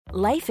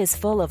Life is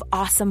full of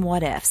awesome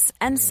what-ifs,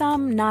 and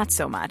some not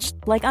so much,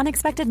 like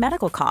unexpected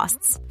medical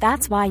costs.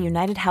 That's why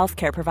United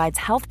Healthcare provides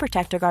Health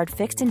Protector Guard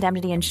fixed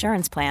indemnity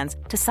insurance plans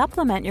to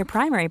supplement your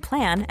primary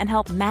plan and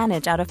help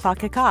manage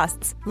out-of-pocket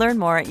costs. Learn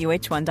more at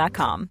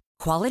uh1.com.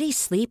 Quality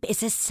sleep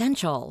is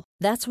essential.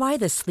 That's why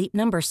the Sleep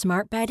Number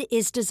Smart Bed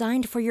is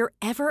designed for your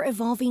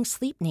ever-evolving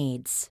sleep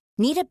needs.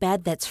 Need a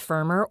bed that's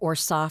firmer or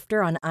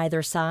softer on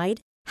either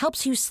side?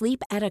 Helps you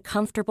sleep at a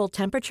comfortable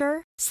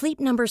temperature? Sleep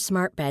Number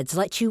Smart Beds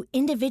let you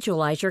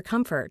individualize your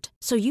comfort,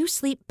 so you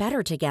sleep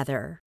better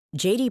together.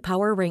 J.D.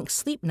 Power ranks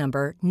Sleep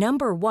Number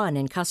number 1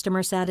 in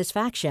customer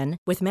satisfaction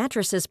with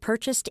mattresses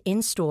purchased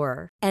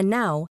in-store. And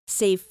now,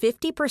 save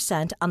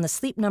 50% on the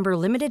Sleep Number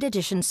Limited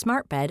Edition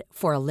Smart Bed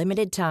for a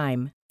limited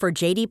time. For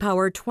J.D.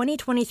 Power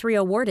 2023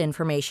 award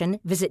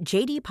information, visit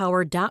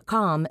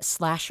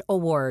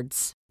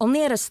jdpower.com/awards.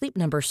 Only at a Sleep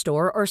Number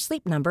store or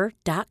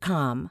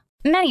sleepnumber.com.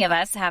 Many of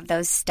us have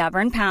those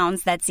stubborn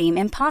pounds that seem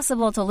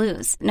impossible to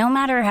lose, no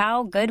matter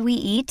how good we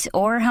eat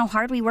or how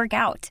hard we work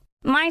out.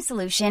 My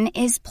solution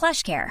is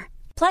PlushCare.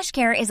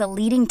 PlushCare is a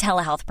leading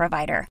telehealth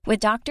provider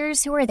with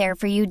doctors who are there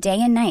for you day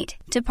and night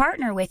to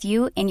partner with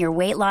you in your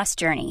weight loss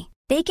journey.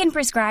 They can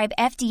prescribe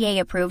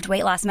FDA-approved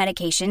weight loss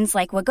medications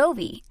like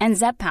Wegovy and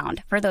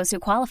Zepbound for those who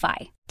qualify.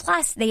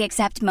 Plus, they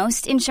accept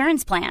most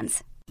insurance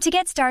plans. To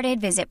get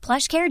started, visit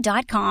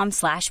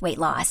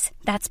plushcare.com/weightloss.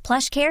 That's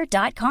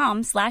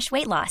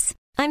plushcare.com/weightloss.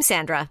 I'm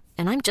Sandra,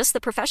 and I'm just the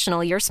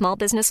professional your small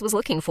business was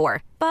looking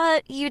for.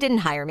 But you didn't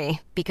hire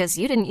me because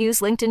you didn't use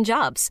LinkedIn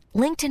Jobs.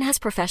 LinkedIn has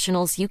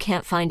professionals you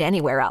can't find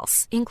anywhere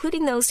else,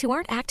 including those who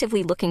aren't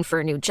actively looking for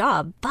a new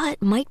job, but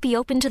might be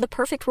open to the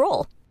perfect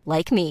role,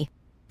 like me.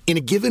 In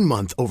a given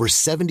month, over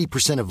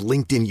 70% of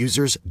LinkedIn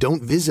users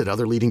don't visit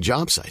other leading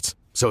job sites.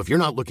 So if you're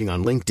not looking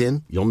on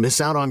LinkedIn, you'll miss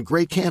out on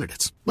great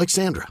candidates like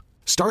Sandra.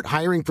 Start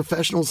hiring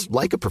professionals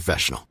like a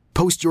professional.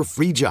 Post your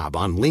free job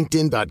on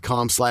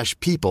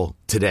linkedin.com/people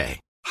today.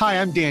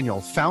 Hi, I'm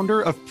Daniel,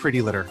 founder of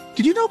Pretty Litter.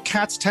 Did you know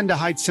cats tend to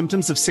hide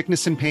symptoms of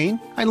sickness and pain?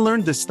 I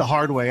learned this the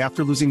hard way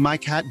after losing my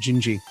cat,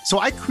 Gingy. So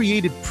I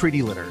created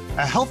Pretty Litter,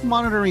 a health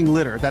monitoring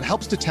litter that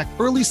helps detect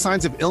early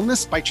signs of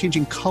illness by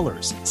changing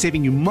colors,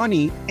 saving you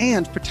money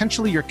and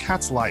potentially your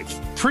cat's life.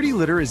 Pretty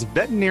Litter is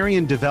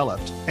veterinarian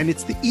developed, and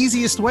it's the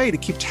easiest way to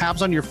keep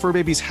tabs on your fur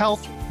baby's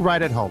health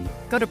right at home.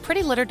 Go to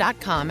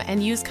prettylitter.com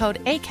and use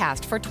code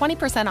ACAST for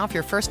 20% off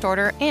your first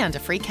order and a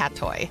free cat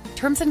toy.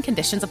 Terms and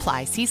conditions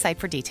apply. See site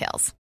for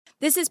details.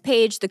 This is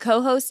Paige, the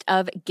co-host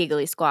of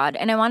Giggly Squad,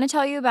 and I want to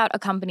tell you about a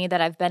company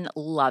that I've been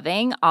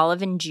loving,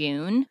 Olive &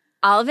 June.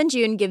 Olive &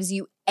 June gives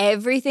you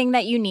everything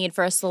that you need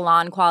for a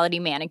salon-quality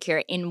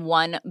manicure in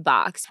one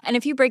box. And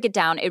if you break it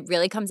down, it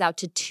really comes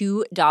out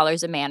to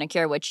 $2 a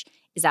manicure, which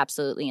is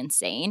absolutely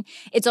insane.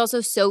 It's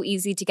also so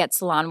easy to get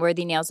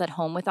salon-worthy nails at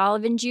home with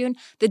Olive & June.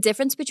 The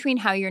difference between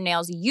how your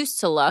nails used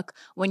to look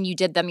when you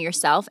did them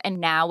yourself and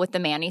now with the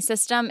Mani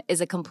system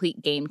is a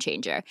complete game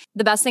changer.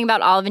 The best thing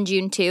about Olive &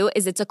 June, too,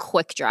 is it's a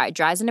quick dry.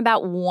 Dries in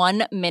about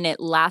 1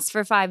 minute, lasts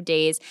for 5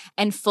 days,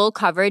 and full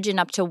coverage in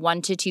up to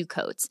 1 to 2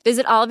 coats.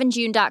 Visit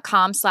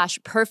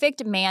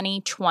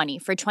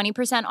oliveandjune.com/perfectmani20 for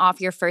 20%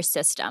 off your first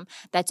system.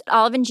 That's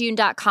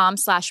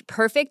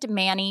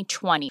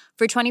oliveandjune.com/perfectmani20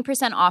 for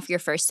 20% off your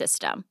first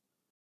system.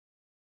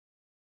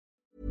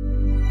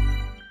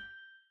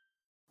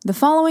 The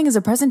following is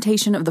a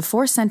presentation of the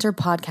Force Center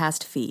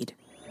podcast feed.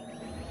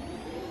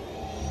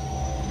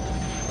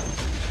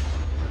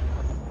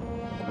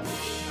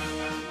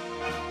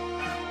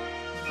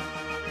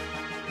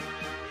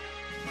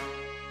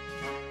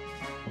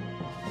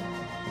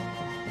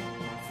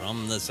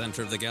 From the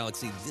center of the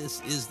galaxy,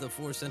 this is the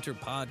Force Center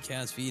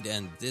podcast feed,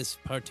 and this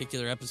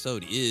particular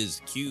episode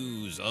is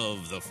Cues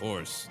of the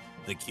Force.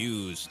 The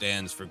Q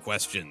stands for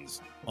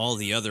questions. All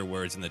the other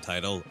words in the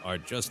title are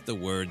just the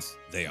words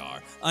they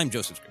are. I'm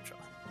Joseph Scrimshaw.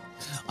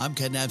 I'm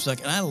Ken Knapsack,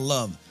 and I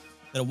love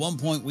that at one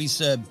point we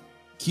said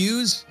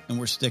Q's, and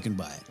we're sticking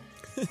by it.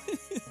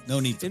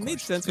 No need for It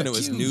made sense when it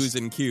was Q's. news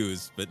and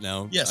cues, but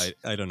now Yes.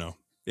 I don't know.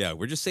 Yeah,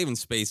 we're just saving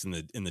space in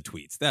the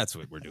tweets. That's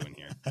what we're doing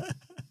here.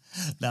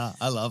 No,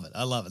 I love it.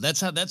 I love it. That's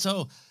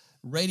how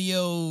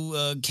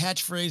radio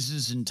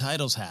catchphrases and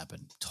titles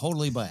happen.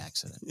 Totally by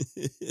accident.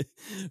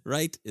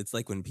 Right? It's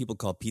like when people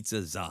call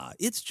pizza za.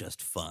 It's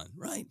just fun,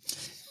 right?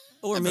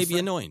 Or have a maybe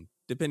friend- annoying,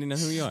 depending on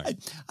who you are.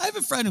 I have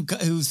a friend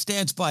who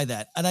stands by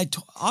that, and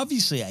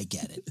obviously I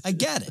get it. I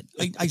get it.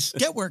 I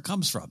get where it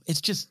comes from.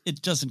 It's just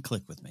it doesn't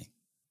click with me.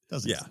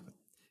 Doesn't click with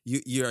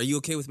me. Are you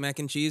okay with mac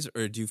and cheese,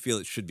 or do you feel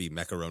it should be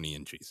macaroni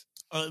and cheese?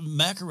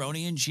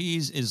 Macaroni and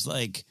cheese is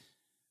like,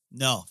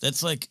 no,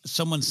 that's like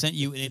someone sent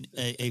you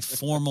a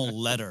formal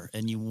letter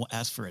and you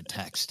asked for a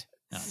text.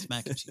 No, it's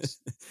mac and cheese.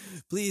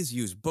 Please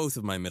use both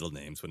of my middle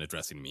names when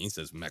addressing me,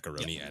 says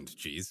macaroni and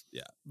cheese.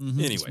 Yeah.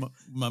 Mm-hmm. Anyway.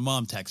 My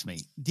mom texts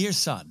me, "Dear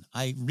son,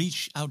 I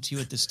reach out to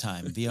you at this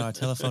time via our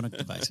telephonic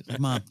devices."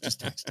 Mom,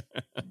 just text.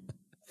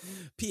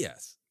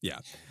 P.S. Yeah.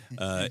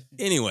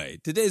 Anyway,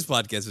 today's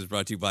podcast is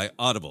brought to you by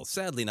Audible.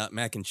 Sadly, not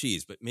mac and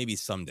cheese, but maybe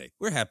someday.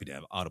 We're happy to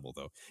have Audible,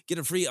 though. Get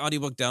a free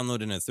audiobook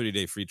download and a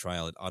 30-day free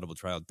trial at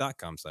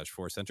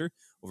audibletrial.com/4center.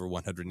 Over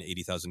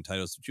 180,000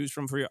 titles to choose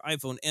from for your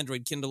iPhone,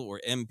 Android, Kindle,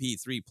 or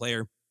MP3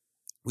 player.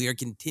 We are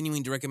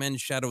continuing to recommend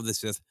Shadow of the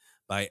Sith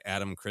by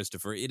Adam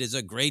Christopher. It is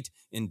a great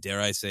and,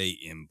 dare I say,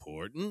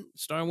 important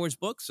Star Wars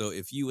book. So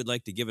if you would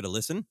like to give it a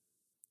listen,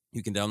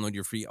 you can download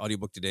your free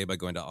audiobook today by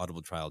going to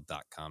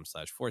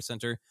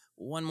audibletrial.com/4center.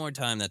 One more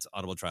time, that's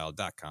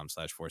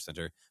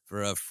audibletrial.com/4center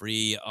for a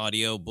free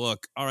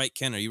audiobook. All right,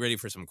 Ken, are you ready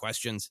for some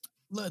questions?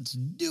 Let's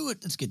do it.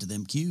 Let's get to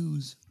them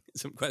cues.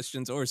 Some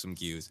questions or some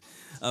cues.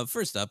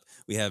 First up,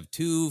 we have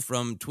two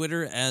from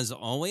Twitter. As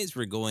always,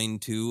 we're going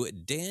to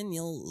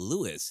Daniel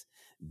Lewis.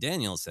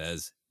 Daniel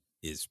says,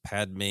 is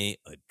Padme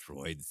a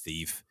droid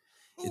thief?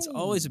 It's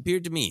always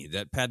appeared to me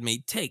that Padme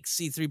takes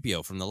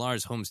C-3PO from the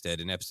Lars homestead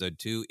in Episode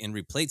 2 and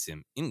replaces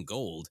him in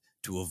gold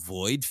to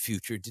avoid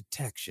future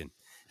detection.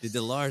 Did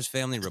the Lars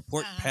family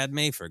report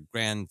Padme for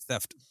Grand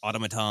Theft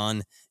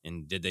Automaton,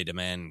 and did they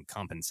demand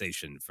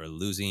compensation for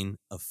losing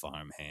a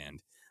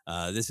farmhand?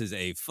 This is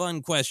a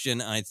fun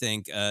question, I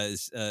think,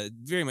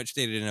 very much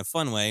stated in a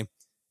fun way,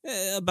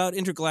 about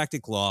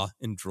intergalactic law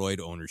and droid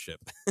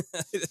ownership.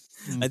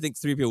 I think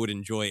 3PO would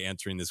enjoy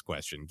answering this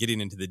question, getting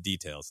into the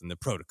details and the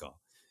protocol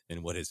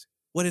and what is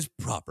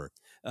proper.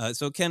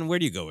 So, Ken, where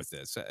do you go with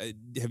this?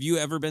 Have you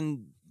ever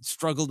been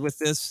struggled with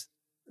this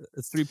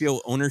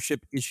 3PO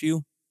ownership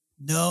issue?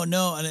 No.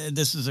 And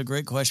this is a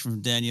great question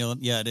from Daniel.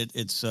 Yeah,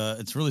 it's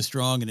really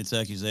strong in its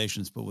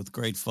accusations, but with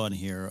great fun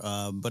here.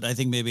 But I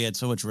think maybe I had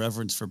so much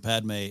reverence for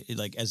Padme,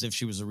 like as if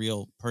she was a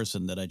real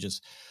person, that I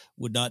just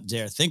would not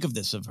dare think of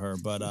this of her.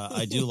 But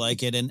I do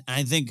like it, and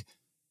I think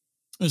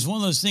it's one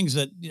of those things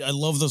that I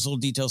love, those little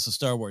details of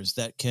Star Wars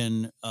that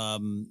can,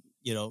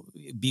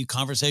 be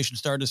conversation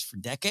starters for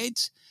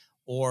decades.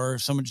 Or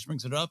someone just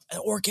brings it up,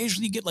 or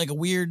occasionally you get like a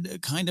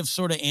weird kind of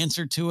sort of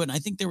answer to it. And I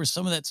think there was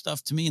some of that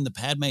stuff to me in the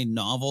Padme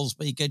novels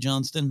by E.K.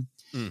 Johnston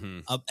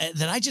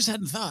that I just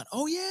hadn't thought.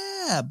 Oh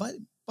yeah, but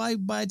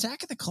by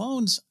Attack of the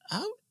Clones,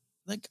 how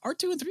like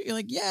R2 and 3,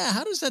 like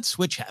how does that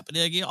switch happen?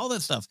 Like, all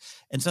that stuff,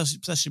 and so,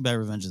 especially by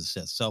Revenge of the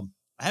Sith. So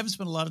I haven't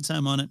spent a lot of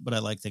time on it, but I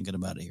like thinking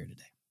about it here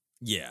today.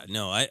 Yeah,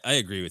 no, I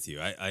agree with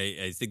you.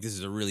 I think this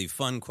is a really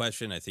fun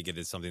question. I think it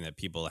is something that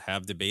people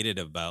have debated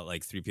about,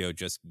 like 3PO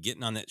just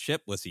getting on that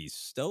ship. Was he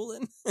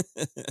stolen?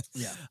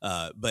 Yeah.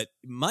 But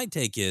my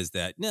take is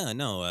that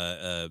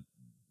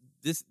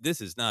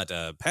this is not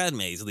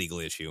Padme's legal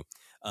issue.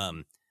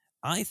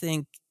 I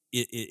think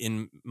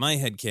in my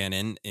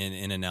headcanon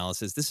in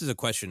analysis, this is a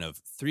question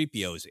of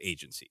 3PO's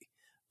agency.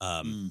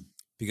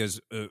 Because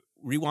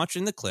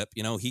rewatching the clip,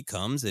 he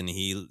comes and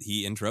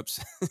he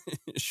interrupts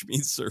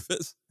Shmi's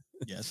service.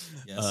 Yes.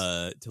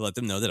 To let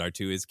them know that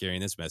R2 is carrying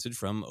this message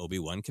from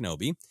Obi-Wan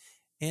Kenobi.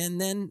 And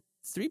then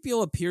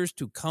 3PO appears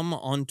to come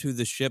onto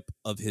the ship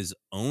of his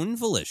own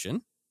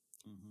volition.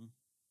 Mm-hmm.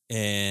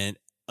 And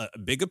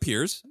Big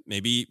appears.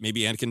 Maybe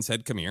Anakin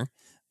said, come here.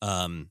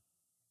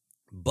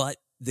 But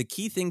the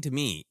key thing to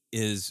me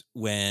is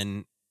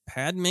when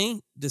Padme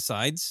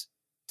decides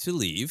to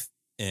leave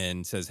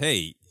and says,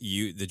 hey,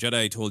 the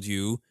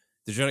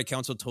Jedi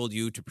Council told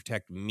you to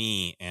protect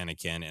me,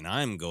 Anakin, and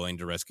I'm going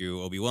to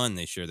rescue Obi-Wan.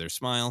 They share their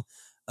smile.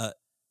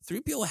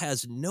 3PO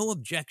has no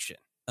objection.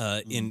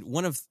 In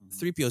one of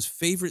 3PO's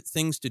favorite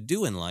things to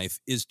do in life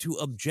is to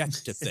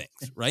object to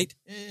things, right?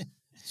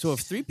 So if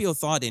 3PO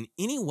thought in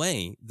any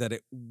way that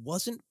it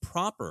wasn't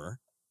proper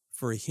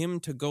for him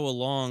to go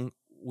along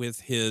with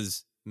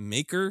his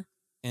maker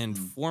and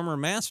former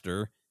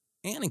master,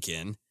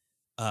 Anakin,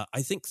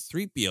 I think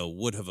 3PO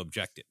would have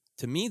objected.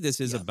 To me, this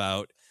is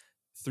about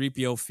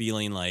 3PO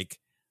feeling like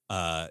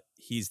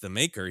he's the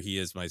maker. He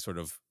is my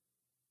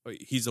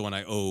he's the one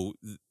I owe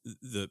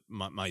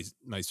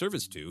my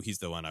service to. He's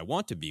the one I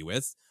want to be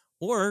with.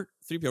 Or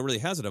 3PO really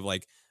has it of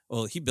like,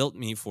 well, he built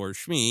me for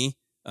Shmi.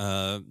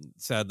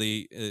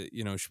 Sadly,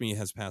 Shmi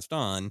has passed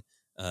on,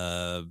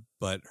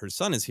 but her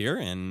son is here,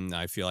 and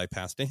I feel I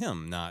passed to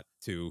him, not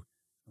to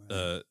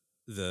the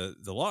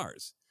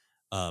Lars.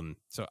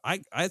 So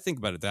I think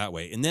about it that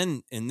way, and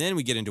then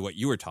we get into what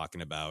you were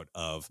talking about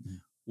of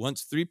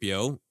once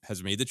 3PO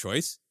has made the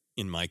choice,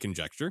 in my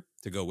conjecture,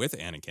 to go with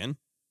Anakin.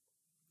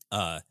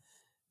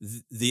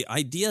 The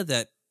idea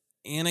that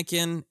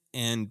Anakin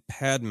and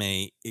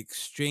Padme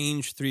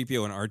exchange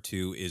 3PO and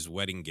R2 is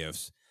wedding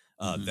gifts.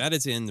 That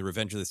is in the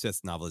Revenge of the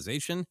Sith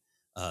novelization.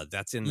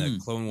 That's in the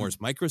Clone Wars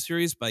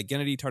microseries by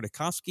Gennady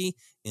Tartakovsky,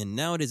 and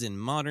now it is in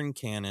modern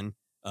canon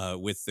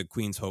with the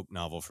Queen's Hope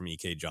novel from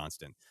E.K.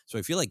 Johnston. So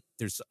I feel like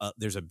there's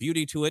a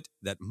beauty to it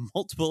that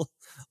multiple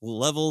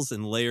levels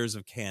and layers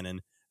of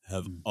canon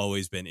have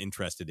always been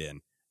interested in.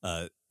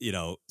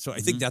 So I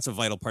think that's a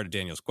vital part of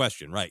Daniel's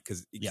question, right?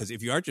 Because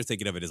if you are just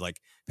thinking of it as like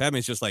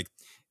Padme's just like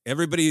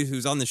everybody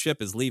who's on the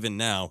ship is leaving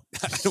now.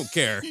 I don't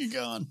care. You're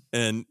gone.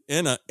 And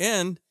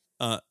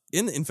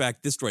in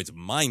fact, this droid's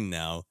mine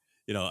now.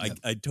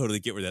 I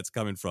totally get where that's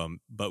coming from,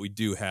 but we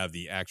do have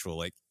the actual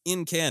like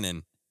in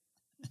canon.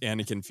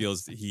 Anakin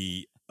feels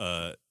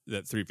that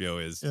that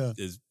 3PO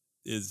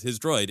is his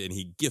droid, and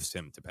he gifts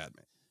him to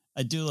Padme.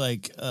 I do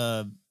like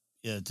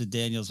to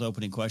Daniel's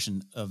opening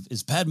question of,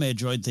 is Padme a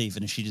droid thief?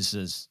 And she just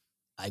says,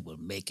 I will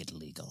make it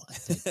legal. I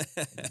think.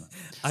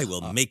 I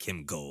will make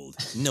him gold.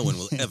 No one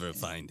will ever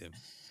find him.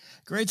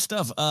 Great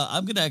stuff.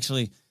 I'm going to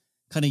actually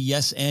kind of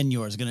yes and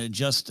yours. Going to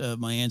adjust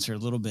my answer a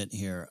little bit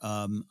here.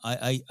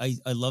 I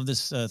love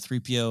this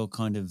 3PO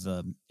kind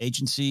of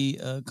agency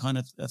kind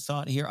of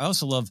thought here. I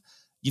also love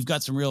you've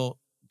got some real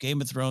Game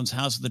of Thrones,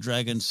 House of the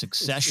Dragon,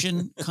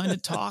 Succession kind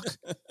of talk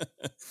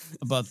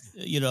about,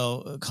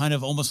 kind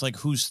of almost like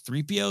who's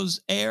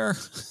 3PO's heir.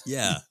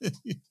 Yeah.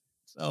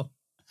 So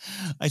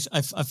I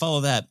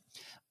follow that.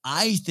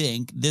 I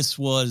think this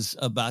was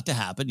about to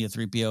happen.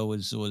 3PO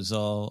was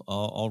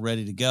all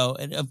ready to go.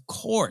 And of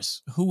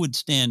course, who would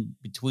stand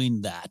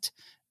between that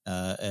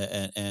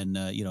and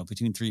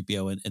between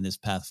 3PO and this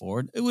path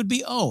forward? It would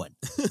be Owen.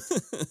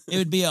 It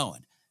would be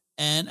Owen.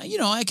 And,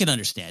 I can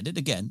understand it.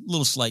 Again, a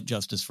little slight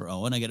justice for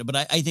Owen. I get it. But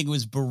I think it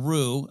was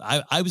Beru.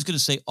 I was going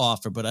to say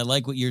offer, but I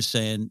like what you're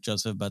saying,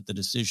 Joseph, about the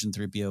decision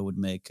 3PO would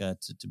make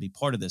to be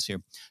part of this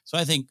here. So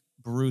I think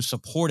Beru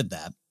supported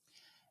that.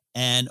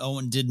 And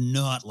Owen did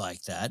not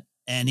like that.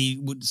 And he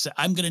would say,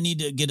 I'm going to need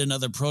to get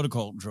another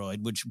protocol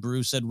droid, which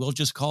Beru said, we'll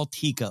just call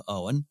Tika,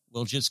 Owen.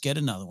 We'll just get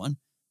another one.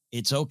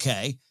 It's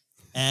okay.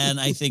 And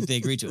I think they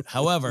agreed to it.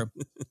 However,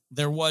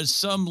 there was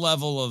some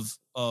level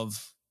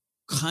of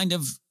kind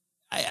of,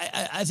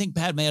 I think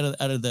Padme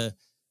out of the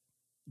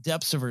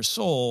depths of her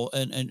soul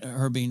and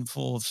her being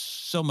full of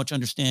so much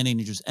understanding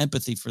and just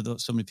empathy for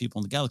so many people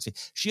in the galaxy,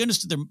 she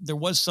understood there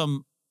was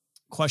some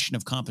question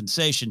of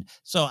compensation.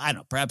 So I don't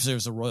know, perhaps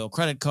there's a royal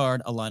credit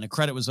card, a line of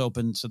credit was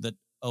open so that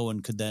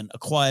Owen could then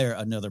acquire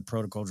another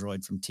protocol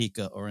droid from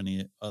Tika or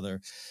any other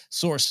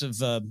source of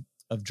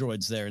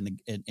droids there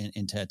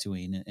in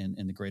Tatooine and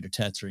in the greater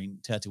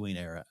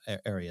Tatooine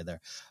area there.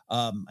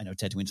 I know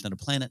Tatooine's not a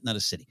planet, not a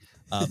city.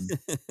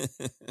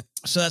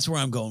 So that's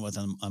where I'm going with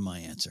on my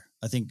answer.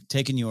 I think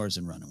taking yours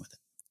and running with it.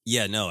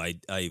 Yeah, no,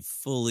 I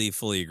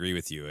fully agree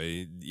with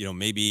you.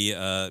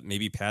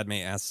 Maybe Padme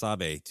asked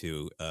Sabe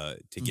to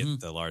get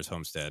the Lars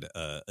Homestead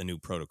a new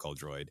protocol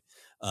droid.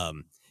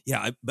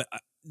 But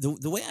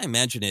the way I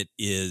imagine it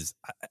is,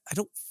 I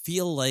don't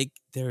feel like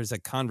there's a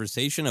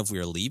conversation of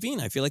we're leaving.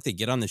 I feel like they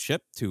get on the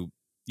ship to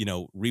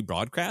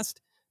rebroadcast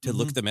to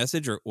look at the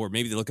message, or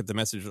maybe they look at the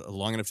message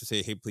long enough to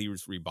say, hey,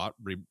 please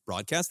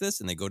rebroadcast this,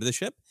 and they go to the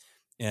ship,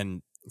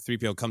 and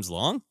 3PO comes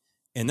along,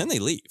 and then they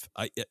leave.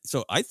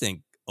 So I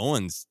think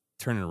Owen's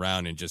turning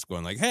around and just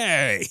going like,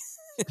 hey,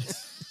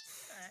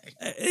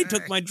 they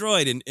took my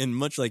droid. And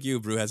much like you,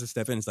 Brew has to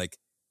step in. It's like,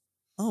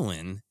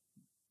 Owen,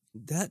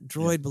 that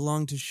droid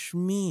belonged to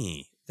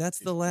Shmi. That's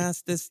the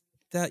last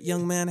that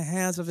young man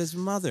has of his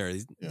mother.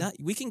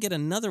 We can get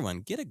another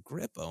one. Get a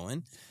grip,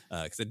 Owen.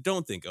 Because I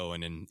don't think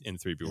Owen and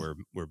 3PO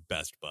were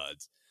best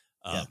buds.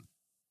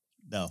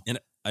 No. And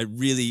I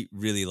really,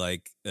 really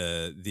like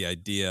the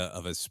idea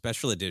of a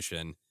special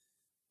edition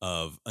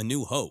of A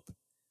New Hope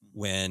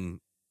when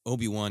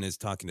Obi-Wan is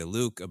talking to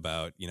Luke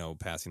about,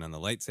 passing on the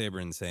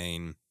lightsaber and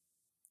saying,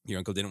 your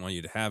uncle didn't want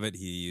you to have it.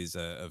 He's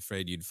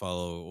afraid you'd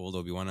follow old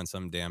Obi-Wan on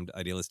some damned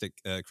idealistic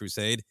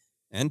crusade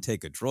and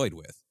take a droid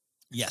with.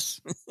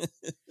 Yes.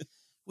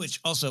 Which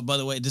also, by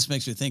the way, this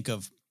makes me think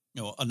of,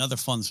 another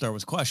fun Star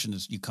Wars question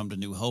is you come to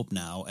New Hope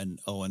now and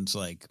Owen's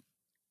like,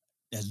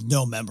 has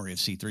no memory of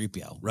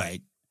C-3PO.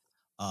 Right.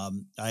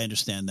 I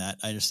understand that.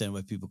 I understand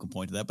why people can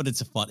point to that, but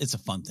it's a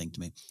fun thing to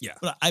me. Yeah.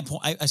 But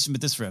I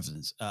submit this for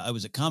evidence. I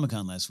was at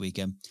Comic-Con last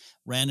weekend,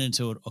 ran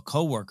into a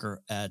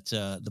coworker at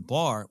the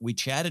bar. We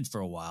chatted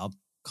for a while,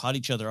 caught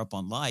each other up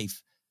on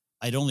life.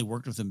 I'd only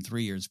worked with him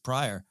 3 years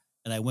prior.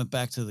 And I went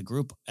back to the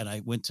group and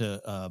I went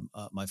to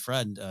my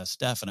friend,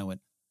 Steph, and I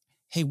went,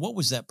 hey, what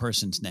was that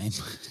person's name?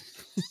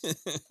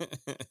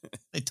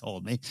 They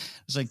told me. I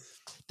was like,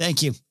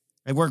 thank you.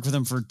 I worked with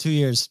them for 2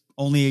 years,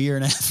 only a year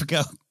and a half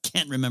ago.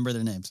 Can't remember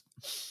their names.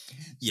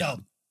 Yeah.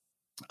 So,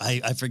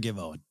 I forgive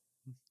Owen.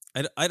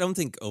 I don't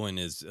think Owen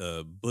is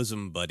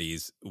bosom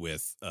buddies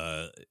with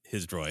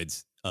his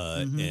droids.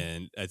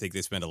 And I think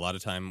they spend a lot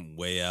of time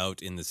way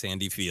out in the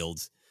sandy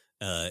fields.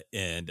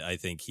 And I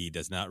think he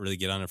does not really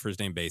get on a first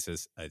name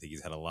basis. I think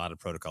he's had a lot of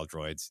protocol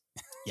droids.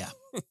 Yeah.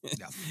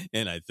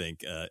 And I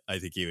think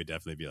he would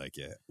definitely be like,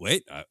 yeah,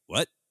 wait,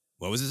 what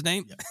was his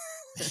name? Yeah.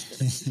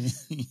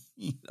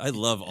 I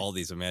love all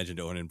these imagined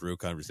Owen and Brew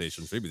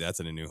conversations. Maybe that's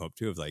in A New Hope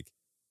too, of like,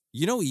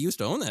 he used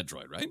to own that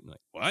droid, right? I'm like,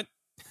 what?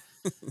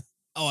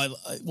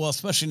 Well,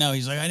 especially now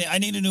he's like, I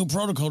need a new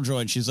protocol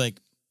droid. She's like,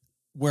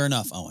 we're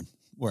enough, Owen.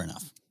 We're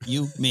enough.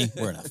 You, me,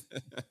 we're enough.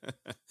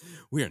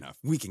 We're enough.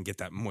 We can get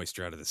that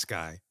moisture out of the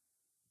sky.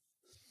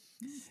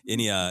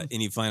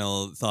 Any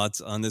final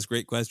thoughts on this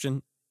great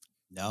question?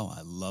 No,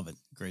 I love it.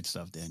 Great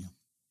stuff, Daniel.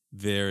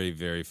 Very,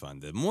 very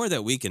fun. The more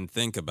that we can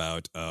think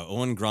about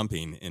Owen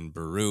grumping and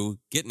Beru,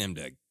 getting him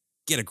to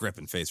get a grip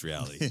and face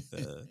reality,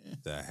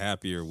 the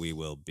happier we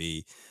will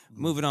be.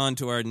 Moving on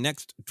to our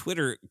next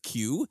Twitter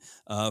cue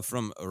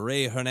from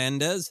Ray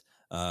Hernandez.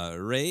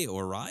 Ray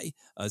or Rye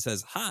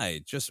says,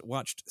 "Hi, just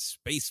watched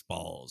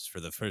Spaceballs for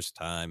the first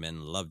time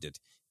and loved it,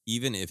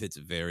 even if it's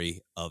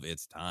very of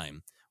its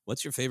time.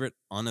 What's your favorite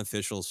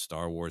unofficial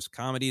Star Wars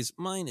comedies?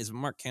 Mine is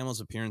Mark Hamill's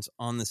appearance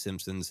on The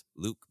Simpsons.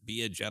 Luke,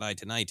 be a Jedi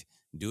tonight.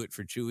 Do it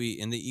for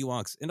Chewie and the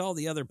Ewoks and all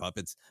the other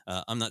puppets."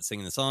 I'm not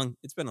singing the song.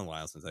 It's been a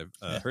while since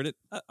I've heard it.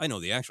 I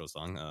know the actual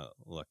song.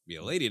 Luck, be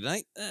a lady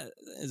tonight.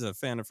 Is a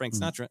fan of Frank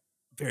Sinatra.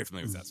 Very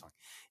familiar with that song.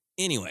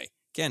 Anyway,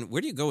 Ken,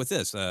 where do you go with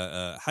this?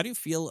 How do you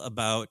feel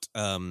about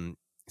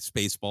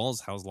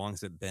Spaceballs? How long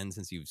has it been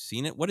since you've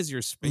seen it? What is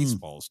your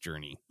Spaceballs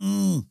journey?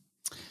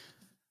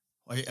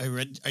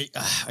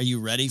 Are you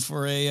ready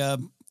for a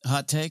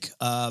hot take?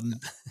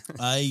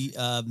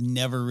 I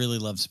never really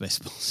loved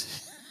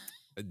Spaceballs.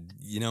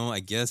 I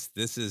guess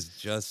this is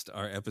just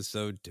our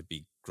episode to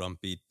be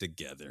grumpy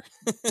together.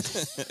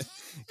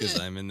 Because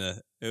I'm in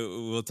the,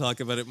 we'll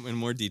talk about it in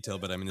more detail,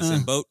 but I'm in the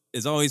same boat.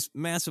 As always,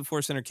 massive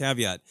Force Center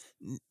caveat.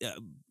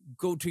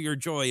 Go to your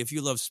joy. If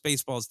you love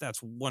Spaceballs,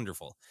 that's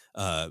wonderful.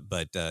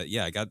 But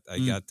I got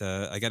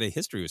a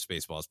history with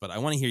Spaceballs, but I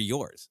want to hear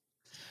yours.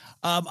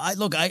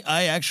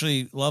 I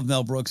actually love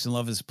Mel Brooks and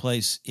love his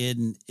place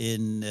in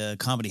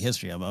comedy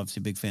history. I'm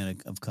obviously a big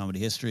fan of comedy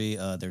history.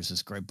 There's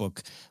this great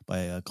book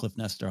by Cliff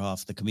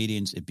Nesterhoff, The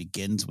Comedians. It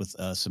begins with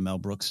some Mel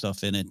Brooks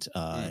stuff in it,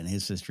 and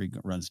his history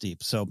runs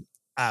deep. So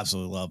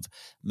absolutely love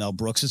Mel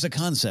Brooks as a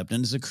concept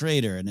and as a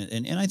creator.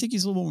 And I think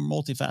he's a little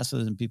more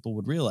multifaceted than people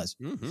would realize.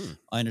 Mm-hmm.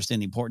 I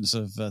understand the importance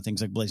of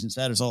things like Blazing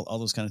Saddles, all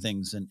those kind of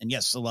things. And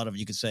yes, a lot of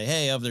you could say,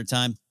 hey, of their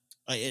time.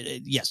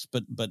 Yes,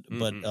 but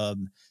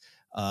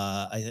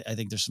I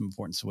think there's some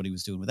importance to what he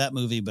was doing with that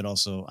movie, but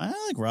also I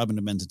like Robin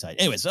to Men's Tight.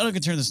 Anyway, so I'm going to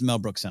turn this to Mel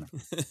Brooks Center.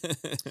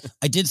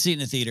 I did see it in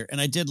the theater,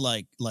 and I did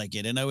like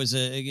it, and I was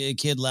a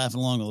kid laughing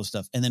along all this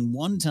stuff. And then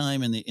one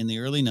time in the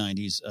early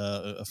 90s,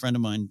 a friend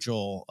of mine,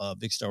 Joel, a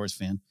big Star Wars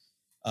fan,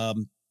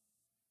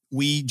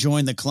 we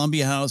joined the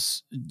Columbia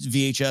House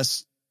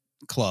VHS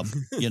club,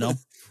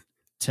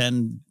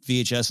 10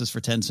 VHSs for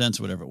 10 cents,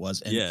 whatever it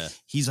was. And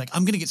he's like,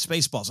 I'm going to get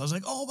Spaceballs. I was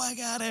like, oh my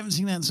God, I haven't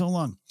seen that in so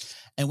long.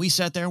 And we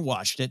sat there and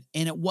watched it.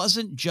 And it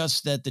wasn't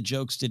just that the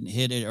jokes didn't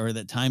hit it or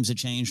that times had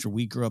changed or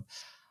we grew up.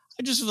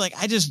 I just was like,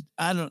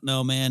 I don't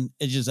know, man.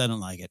 I don't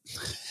like it.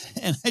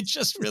 And I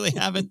just really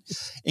haven't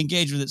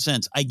engaged with it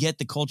since. I get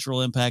the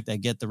cultural impact. I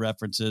get the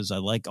references. I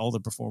like all the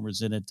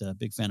performers in it.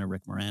 Big fan of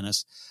Rick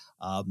Moranis.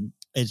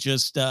 It's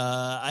just,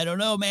 I don't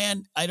know,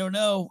 man. I don't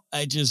know.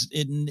 I just,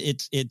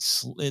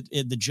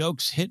 the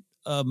jokes hit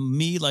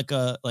me like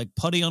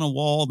putty on a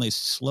wall, and they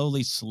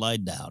slowly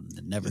slide down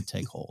and never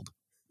take hold.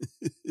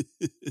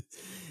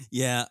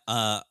 Yeah,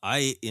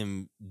 I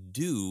am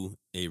due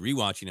a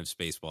rewatching of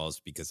Spaceballs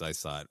because I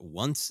saw it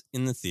once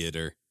in the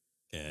theater,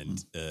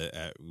 and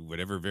at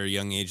whatever very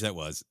young age that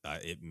was,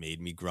 it made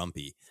me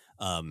grumpy.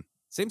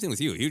 Same thing with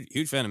you.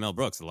 Huge fan of Mel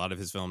Brooks. A lot of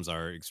his films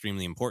are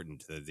extremely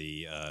important.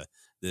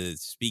 The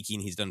speaking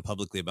he's done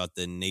publicly about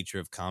the nature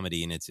of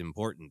comedy and its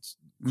importance.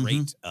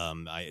 Great.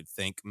 Mm-hmm. I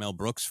thank Mel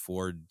Brooks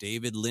for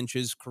David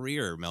Lynch's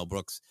career. Mel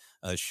Brooks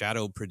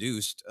shadow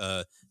produced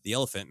The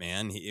Elephant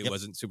Man. It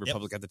wasn't super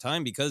public at the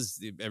time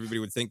because everybody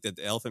would think that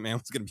The Elephant Man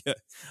was going to be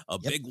a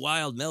big,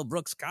 wild Mel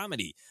Brooks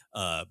comedy.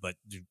 But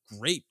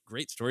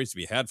great stories to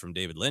be had from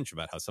David Lynch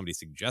about how somebody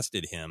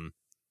suggested him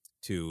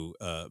to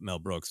Mel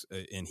Brooks,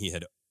 and he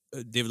had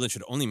David Lynch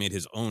had only made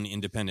his own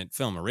independent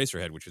film,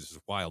 Eraserhead, which is this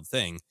wild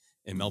thing.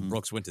 And Mel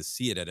Brooks went to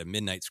see it at a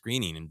midnight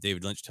screening. And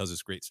David Lynch tells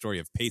this great story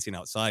of pacing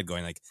outside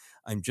going like,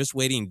 I'm just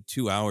waiting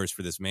 2 hours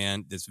for this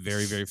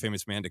very, very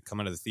famous man to come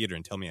out of the theater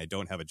and tell me I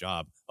don't have a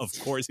job. Of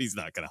course, he's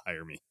not going to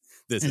hire me.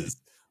 This is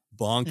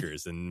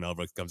bonkers. And Mel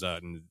Brooks comes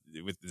out and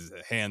with his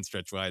hand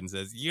stretched wide and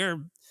says,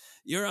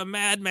 you're a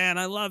madman.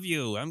 I love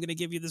you. I'm going to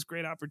give you this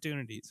great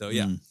opportunity. So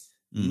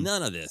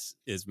none of this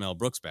is Mel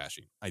Brooks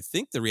bashing. I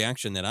think the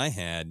reaction that I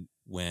had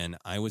when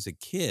I was a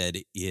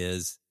kid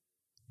is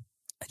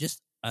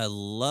I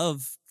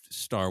love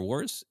Star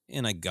Wars,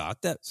 and I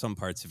got that some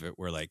parts of it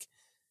were like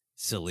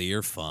silly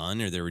or fun,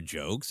 or there were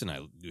jokes. And I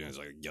was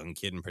like a young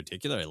kid in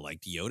particular. I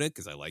liked Yoda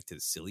because I liked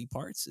his silly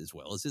parts as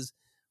well as his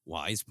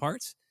wise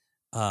parts.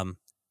 But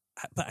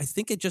I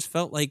think it just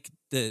felt like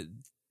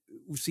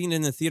seeing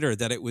in the theater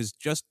that it was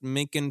just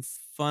making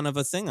fun of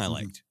a thing I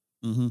liked.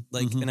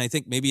 And I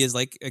think maybe as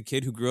like a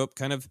kid who grew up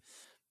kind of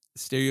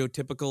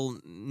stereotypical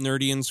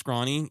nerdy and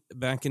scrawny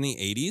back in the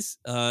 80s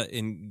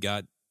and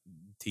got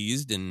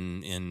teased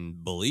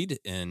and bullied,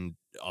 and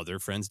other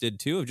friends did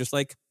too, of just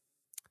like,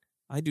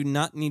 I do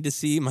not need to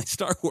see my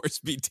Star Wars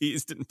be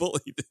teased and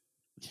bullied.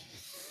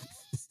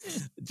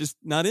 Just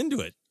not into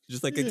it.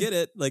 Just like I get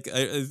it. Like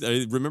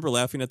I remember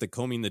laughing at the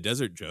combing the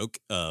desert joke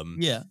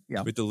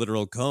with the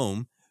literal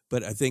comb,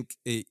 but I think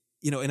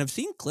and I've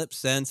seen clips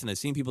since, and I've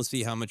seen people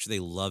see how much they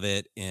love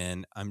it,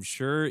 and I'm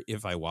sure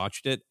if I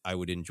watched it I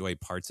would enjoy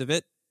parts of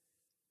it.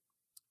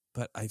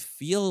 But I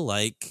feel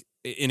like,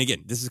 and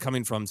again, this is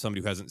coming from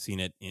somebody who hasn't seen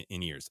it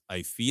in years,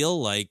 I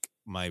feel like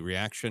my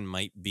reaction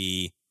might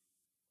be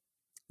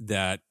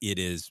that it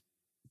is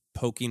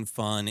poking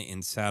fun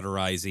and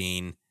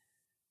satirizing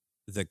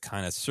the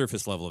kind of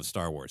surface level of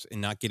Star Wars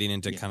and not getting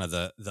into kind of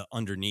the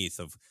underneath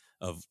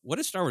of what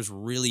is Star Wars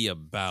really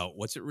about?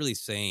 What's it really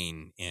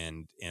saying?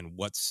 And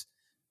what's,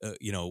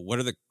 what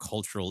are the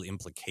cultural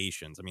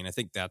implications? I mean, I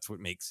think that's what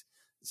makes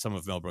some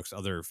of Mel Brooks'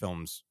 other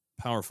films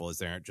powerful, is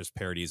they aren't just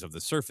parodies of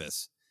the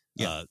surface.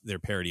 Yeah. They're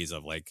parodies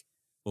of like,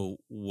 well,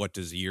 what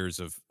does years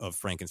of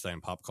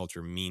Frankenstein pop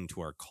culture mean to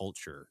our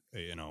culture?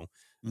 The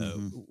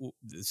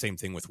same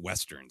thing with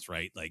Westerns,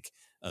 right? Like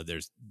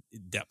there's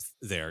depth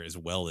there as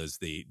well as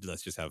the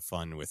let's just have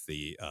fun with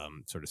the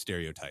sort of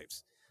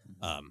stereotypes.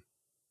 I'm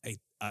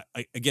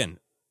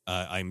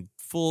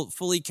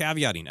fully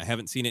caveating. I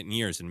haven't seen it in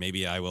years, and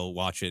maybe I will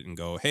watch it and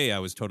go, hey, I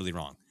was totally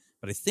wrong.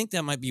 But I think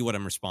that might be what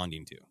I'm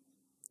responding to.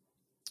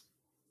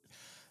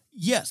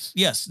 Yes.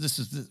 This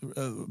is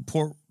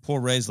poor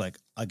Ray's like,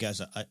 I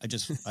guess I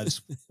just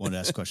wanted to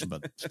ask a question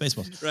about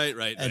Spaceballs.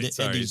 Right.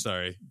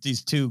 Sorry.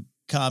 These two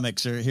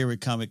comics are here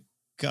with comic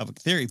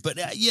theory, but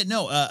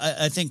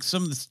I think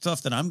some of the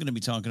stuff that I'm going to be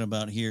talking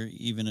about here,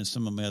 even as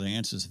some of my other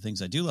answers, the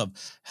things I do love,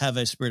 have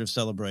a spirit of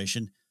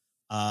celebration.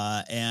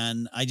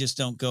 And I just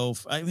don't go.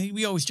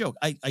 We always joke.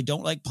 I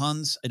don't like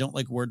puns. I don't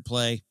like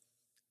wordplay.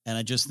 And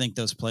I just think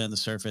those play on the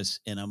surface,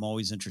 and I'm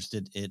always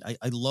interested in.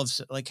 I love,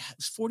 like,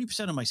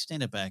 40% of my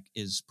stand-up act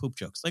is poop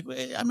jokes. Like,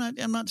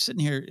 I'm not sitting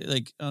here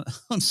like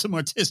on some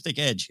artistic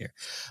edge here,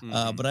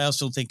 but I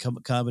also think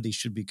comedy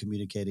should be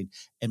communicating.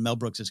 And Mel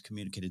Brooks has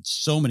communicated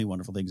so many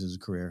wonderful things in his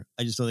career.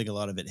 I just don't think a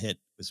lot of it hit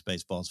with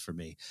Spaceballs for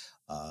me.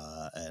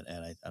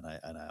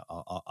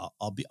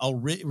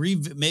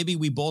 Maybe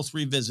we both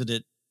revisit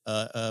it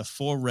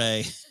for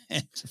Ray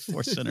and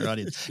for Center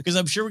Audience, because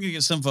I'm sure we're gonna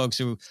get some folks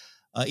who.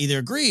 Either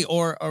agree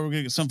or we're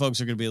gonna get some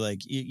folks are going to be like,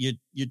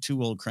 you're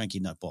two old cranky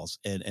nutballs,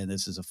 and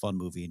this is a fun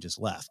movie, and just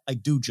laugh. I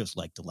do just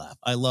like to laugh.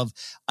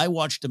 I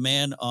watched a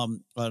man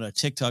on a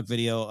TikTok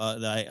video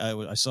that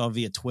I saw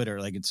via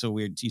Twitter. Like, it's so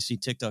weird. You see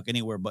TikTok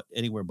anywhere but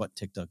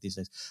TikTok these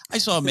days. I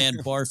saw a man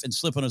barf and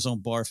slip on his own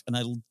barf, and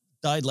I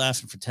died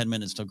laughing for 10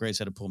 minutes till Grace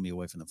had to pull me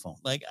away from the phone.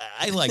 Like,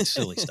 I like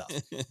silly stuff.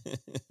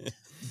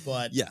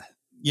 But yeah,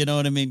 you know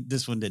what I mean?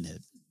 This one didn't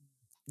hit.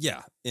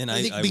 Yeah, and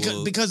I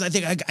think because I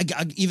think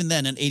I even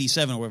then in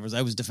 '87 or whatever,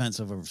 I was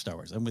defensive over Star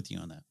Wars. I'm with you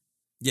on that.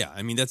 Yeah,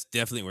 I mean that's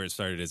definitely where it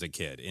started as a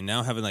kid, and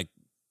now having like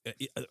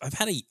I've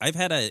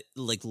had a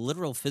like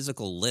literal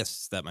physical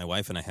lists that my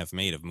wife and I have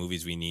made of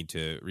movies we need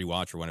to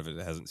rewatch or one of it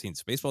that hasn't seen.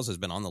 Spaceballs has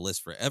been on the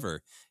list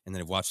forever, and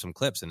then I've watched some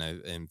clips and I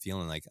am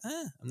feeling like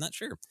I'm not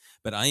sure,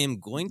 but I am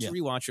going to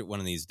rewatch it one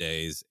of these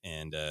days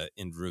and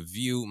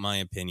review my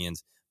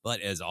opinions.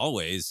 But as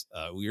always,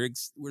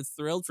 we're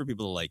thrilled for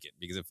people to like it,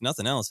 because if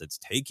nothing else, it's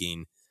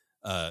taking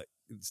the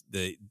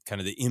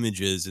kind of the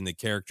images and the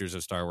characters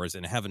of Star Wars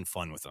and having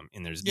fun with them.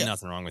 And there's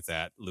nothing wrong with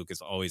that.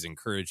 Lucas always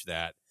encouraged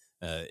that.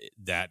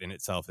 That in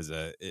itself is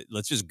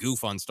let's just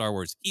goof on Star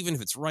Wars, even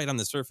if it's right on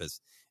the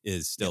surface,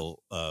 is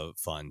still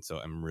fun. So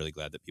I'm really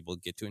glad that people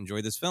get to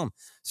enjoy this film.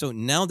 So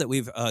now that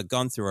we've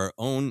gone through our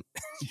own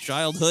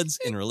childhoods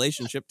in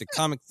relationship to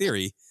comic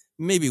theory,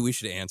 maybe we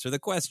should answer the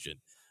question.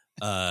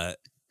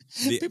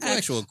 The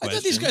actual question. I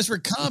thought these guys were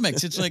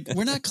comics. It's like,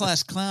 we're not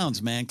class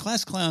clowns, man.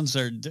 Class clowns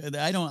I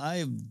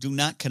do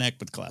not connect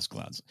with class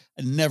clowns.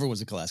 I never was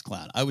a class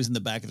clown. I was in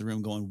the back of the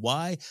room going,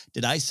 why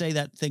did I say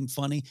that thing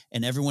funny?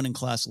 And everyone in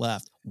class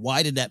laughed.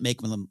 Why did that make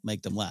them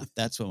laugh?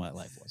 That's what my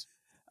life was.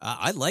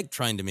 I liked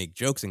trying to make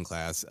jokes in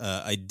class.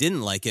 I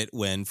didn't like it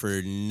when,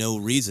 for no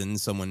reason,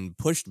 someone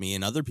pushed me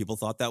and other people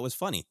thought that was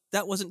funny.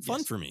 That wasn't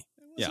fun for me.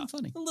 It wasn't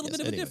funny. A little bit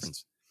of a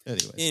difference.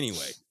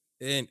 Anyway.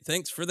 And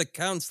thanks for the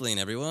counseling,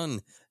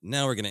 everyone.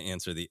 Now we're going to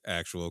answer the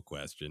actual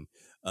question.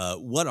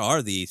 What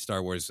are the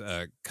Star Wars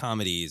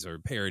comedies or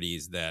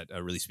parodies that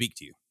really speak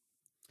to you?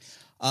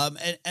 And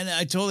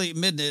I totally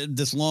admit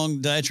this long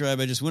diatribe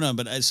I just went on,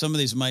 but some of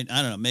these might,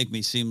 I don't know, make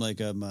me seem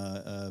like I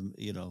don't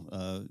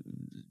know.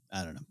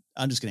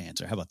 I'm just going to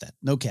answer. How about that?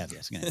 No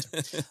caveats. I'm going to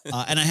answer.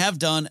 And I have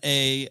done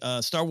a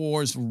Star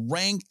Wars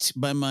ranked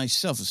by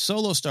myself, a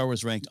solo Star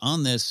Wars ranked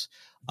on this.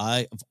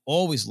 I've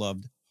always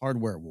loved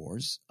Hardware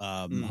Wars.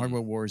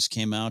 Hardware Wars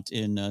came out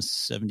in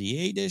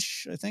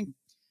 78-ish, I think.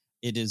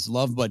 It is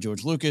loved by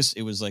George Lucas.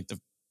 It was like the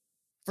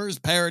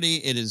first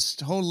parody. It is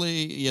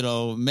totally,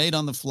 made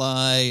on the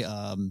fly.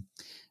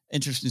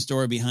 Interesting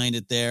story behind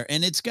it there.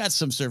 And it's got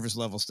some surface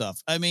level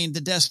stuff. I mean,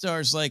 the Death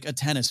Star is like a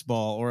tennis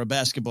ball or a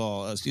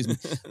basketball. Excuse me.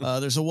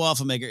 There's a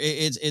waffle maker.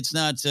 It's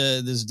not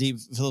this deep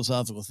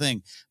philosophical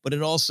thing, but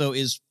it also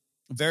is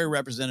very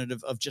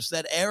representative of just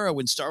that era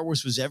when Star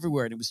Wars was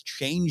everywhere and it was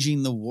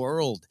changing the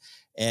world.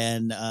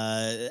 And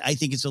I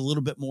think it's a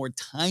little bit more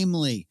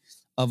timely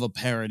of a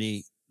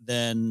parody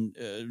than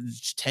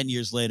 10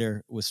 years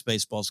later with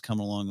Spaceballs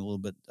coming along a little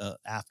bit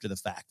after the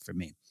fact for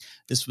me.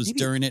 This was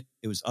during it.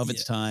 It was of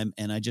its time.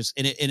 And I just,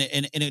 and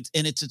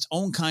it's its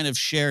own kind of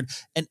shared.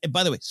 And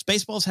by the way,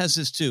 Spaceballs has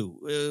this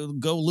too.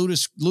 Go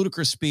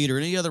Ludicrous Speed or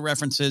any other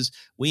references.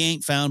 We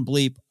ain't found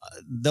bleep.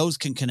 Those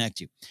can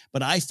connect you.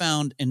 But I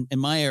found in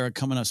my era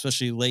coming up,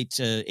 especially late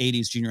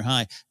 80s, junior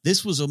high,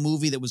 this was a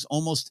movie that was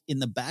almost in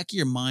the back of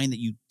your mind that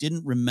you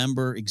didn't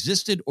remember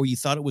existed or you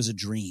thought it was a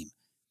dream.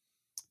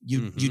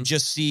 You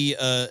just see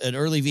an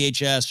early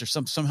VHS or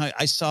somehow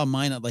I saw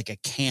mine at like a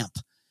camp,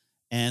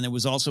 and it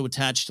was also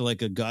attached to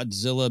like a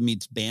Godzilla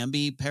meets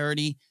Bambi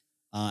parody,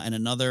 and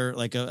another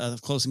like a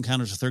Close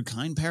Encounters of the Third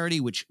Kind parody,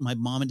 which my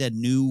mom and dad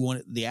knew one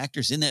of the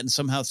actors in that, and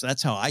somehow so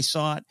that's how I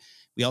saw it.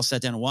 We all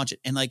sat down and watched it,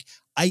 and like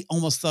I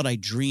almost thought I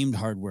dreamed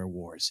Hardware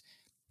Wars.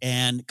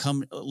 And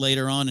come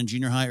later on in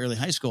junior high, early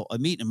high school, I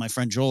meet, and my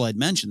friend Joel I'd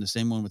mentioned, the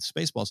same one with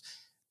Spaceballs.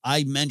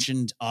 I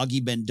mentioned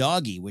Augie Ben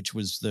Doggy, which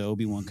was the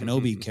Obi-Wan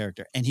Kenobi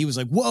character. And he was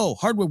like, whoa,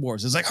 Hardware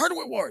Wars. It's like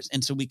Hardware Wars.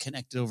 And so we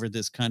connected over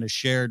this kind of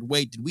shared,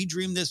 wait, did we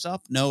dream this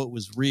up? No, it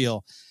was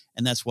real.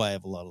 And that's why I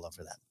have a lot of love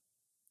for that.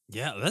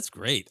 Yeah, that's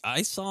great.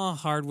 I saw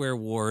Hardware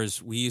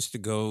Wars. We used to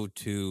go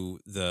to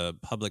the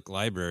public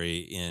library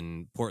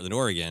in Portland,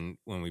 Oregon,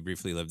 when we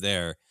briefly lived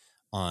there,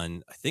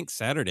 on, I think,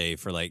 Saturday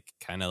for like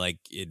kind of like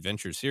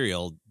Adventure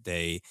Serial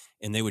Day,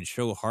 and they would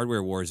show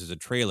Hardware Wars as a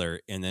trailer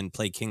and then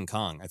play King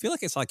Kong. I feel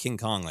like I saw King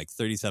Kong like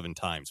 37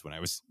 times when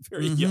I was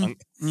very young,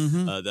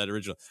 that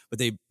original. But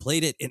they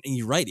played it, and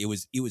you're right, it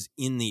was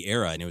in the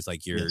era, and it was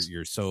like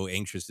you're so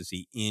anxious to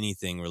see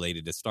anything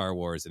related to Star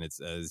Wars, and it's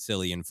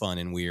silly and fun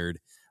and weird.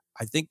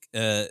 I think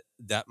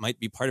that might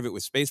be part of it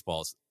with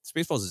Spaceballs.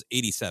 Spaceballs is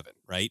 87,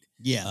 right?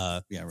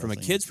 Yeah. From a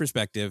kid's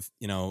perspective,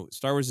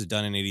 Star Wars is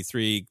done in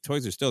 83.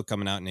 Toys are still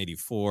coming out in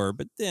 84.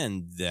 But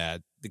then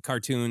the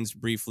cartoons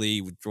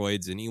briefly with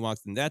droids and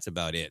Ewoks, and that's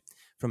about it.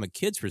 From a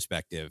kid's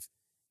perspective,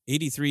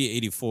 83,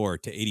 84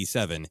 to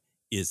 87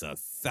 is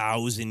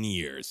 1,000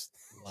 years.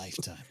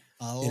 Lifetime.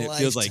 And it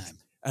feels like,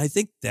 I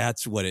think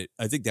that's what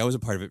I think that was a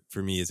part of it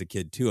for me as a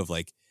kid too, of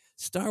like,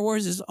 Star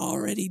Wars is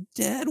already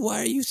dead.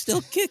 Why are you still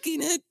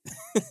kicking it?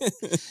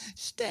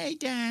 Stay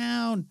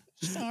down.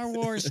 Star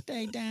Wars,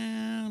 stay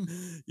down.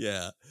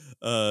 Yeah.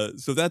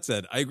 So that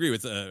said, I agree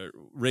with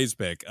Ray's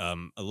pick. I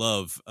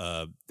love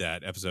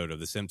that episode of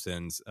The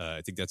Simpsons.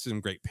 I think that's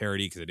some great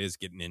parody because it is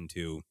getting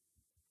into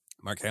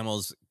Mark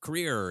Hamill's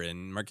career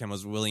and Mark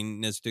Hamill's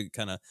willingness to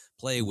kind of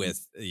play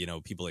with,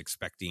 people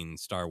expecting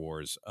Star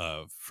Wars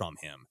from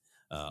him.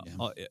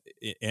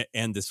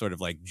 And this sort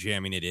of like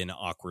jamming it in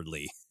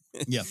awkwardly.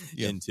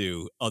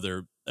 Into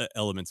other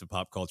elements of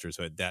pop culture.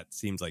 So that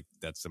seems like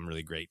that's some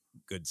really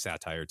good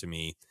satire to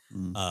me.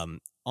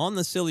 On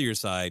the sillier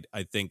side,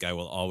 I think I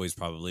will always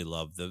probably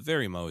love the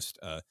very most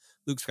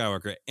Luke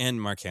Skywalker and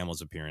Mark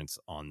Hamill's appearance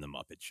on The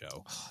Muppet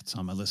Show. Oh, it's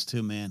on my list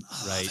too, man.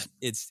 Right.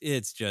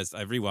 It's just,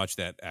 I've rewatched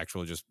that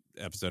actual just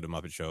episode of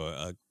Muppet Show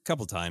a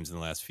couple times in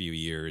the last few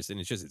years, and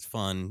it's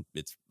fun.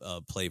 It's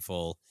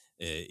playful.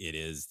 It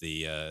is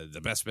the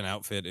Bespin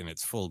outfit in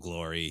its full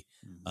glory.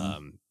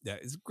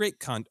 It's great.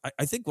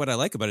 I think what I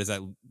like about it is that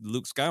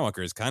Luke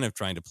Skywalker is kind of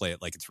trying to play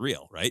it like it's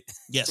real, right?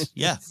 Yes.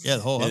 Yeah. The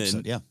whole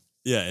episode.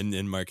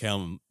 And Mark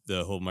Hamill,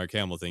 the whole Mark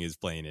Hamill thing is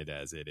playing it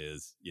as it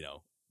is.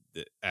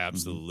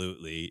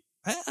 Absolutely.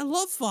 I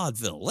love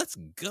vaudeville. Let's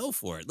go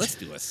for it. Let's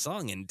do a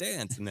song and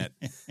dance, and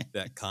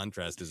that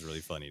contrast is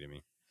really funny to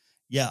me.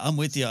 Yeah, I'm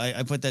with you.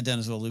 I put that down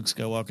as well. Luke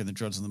Skywalker and the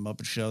Droids on the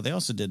Muppet Show. They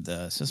also did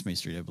Sesame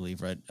Street, I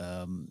believe, right?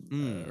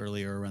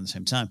 Earlier around the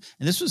same time.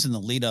 And this was in the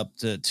lead up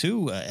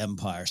to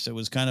Empire. So it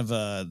was kind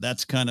of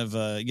that's kind of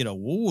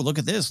whoa, look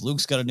at this.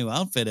 Luke's got a new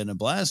outfit and a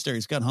blaster.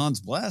 He's got Han's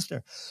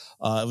blaster.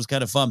 It was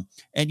kind of fun.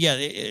 And yeah,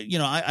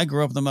 I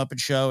grew up with the Muppet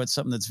Show. It's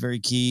something that's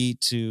very key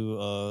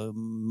to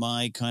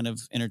my kind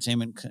of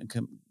entertainment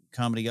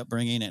comedy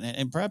upbringing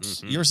and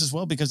perhaps yours as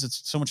well, because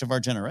it's so much of our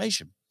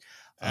generation.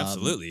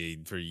 Absolutely.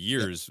 For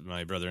years,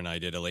 my brother and I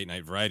did a late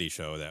night variety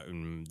show that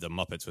the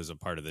Muppets was a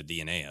part of the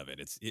DNA of it.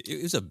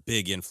 It was a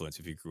big influence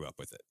if you grew up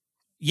with it.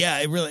 Yeah,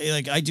 it really,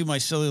 like, I do my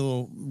silly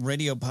little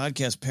radio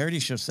podcast parody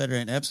show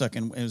Saturday Night Epsuck,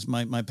 and it was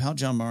my pal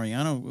John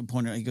Mariano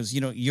pointed out, he goes,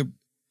 you're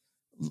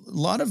a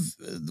lot of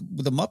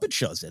the Muppet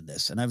Show's in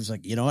this. And I was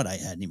like, you know what? I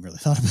hadn't even really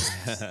thought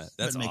about that.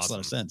 That makes awesome. a lot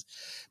of sense.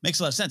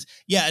 Makes a lot of sense.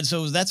 Yeah. And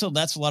so that's a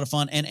lot of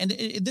fun. And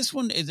this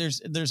one,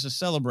 there's a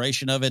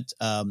celebration of it.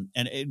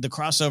 The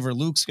crossover,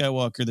 Luke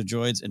Skywalker, the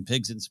Droids, and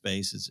Pigs in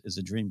Space is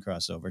a dream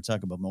crossover.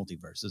 Talk about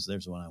multiverses.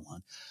 There's the one I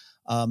want.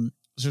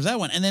 So there's that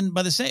one. And then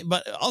but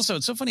also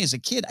it's so funny, as a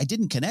kid, I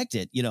didn't connect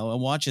it,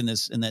 I'm watching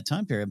this in that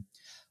time period.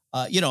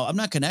 I'm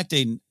not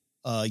connecting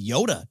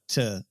Yoda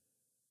to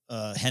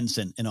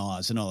Henson and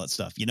Oz and all that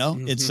stuff,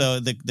 It's so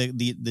the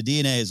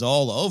DNA is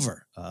all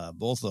over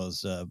both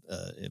those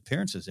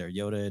appearances there,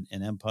 Yoda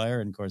and Empire,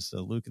 and of course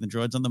Luke and the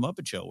Droids on the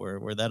Muppet Show,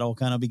 where that all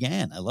kind of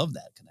began. I love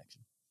that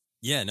connection.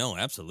 Yeah, no,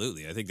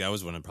 absolutely. I think that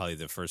was one of probably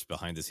the first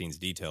behind the scenes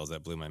details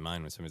that blew my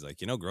mind, when somebody's like,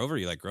 Grover,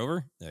 you like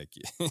Grover? Like,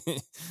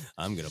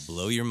 I'm gonna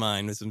blow your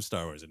mind with some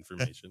Star Wars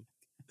information.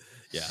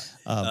 Yeah.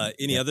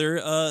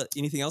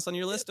 Anything else on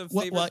your list of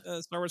favorite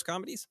Star Wars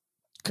comedies?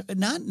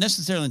 Not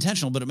necessarily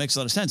intentional, but it makes a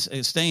lot of sense.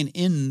 Staying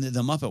in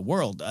the Muppet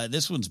world.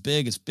 This one's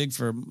big. It's big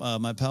for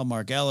my pal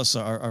Mark Ellis,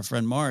 our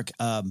friend Mark.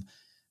 The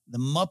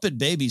Muppet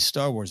Babies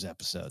Star Wars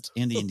episodes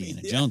and the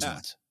Indiana Jones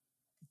ones.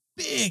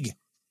 Big.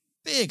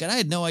 And I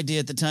had no idea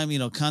at the time,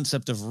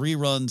 concept of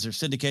reruns or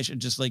syndication.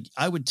 Just like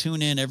I would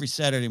tune in every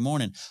Saturday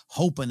morning,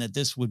 hoping that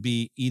this would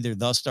be either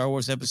the Star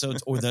Wars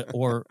episodes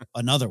or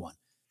another one.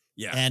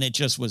 Yeah. And it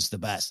just was the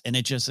best. And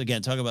it just,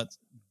 again, talk about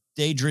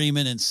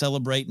daydreaming and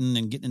celebrating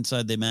and getting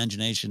inside the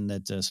imagination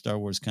that Star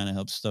Wars kind of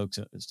helps stoke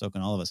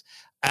in all of us,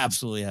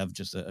 absolutely have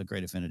just a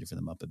great affinity for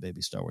the Muppet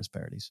Baby Star Wars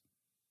parodies.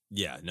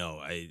 Yeah, no,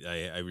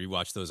 I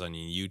rewatched those on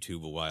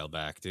YouTube a while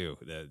back too,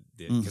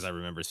 because I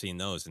remember seeing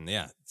those, and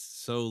yeah,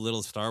 so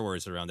little Star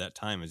Wars around that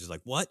time. It's just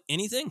like, what?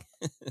 Anything?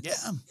 Yeah.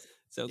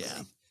 So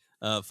yeah.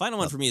 Final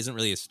one for me isn't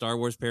really a Star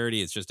Wars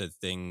parody. It's just a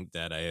thing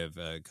that I have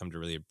come to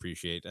really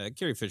appreciate.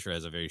 Carrie Fisher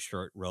has a very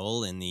short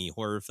role in the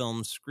horror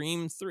film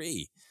Scream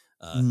 3.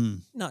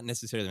 Not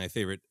necessarily my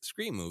favorite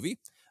Scream movie,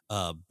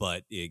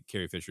 but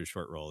Carrie Fisher's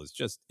short role is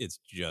it's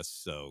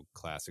just so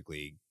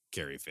classically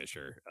Carrie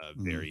Fisher,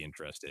 very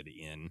interested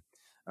in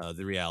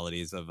the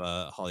realities of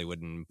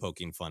Hollywood and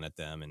poking fun at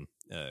them. And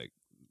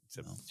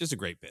just a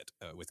great bit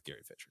with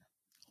Carrie Fisher.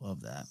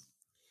 Love that.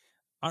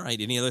 All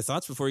right. Any other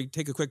thoughts before we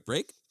take a quick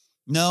break?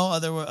 No, I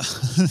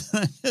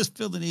just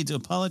feel the need to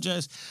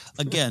apologize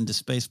again to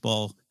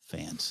Spaceball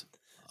fans.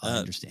 I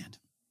understand.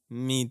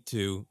 Me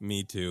too.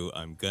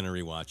 I'm going to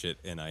rewatch it,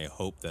 and I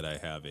hope that I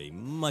have a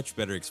much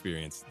better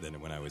experience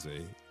than when I was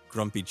a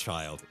grumpy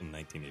child in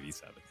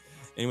 1987.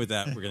 And with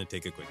that, we're going to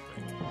take a quick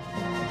break.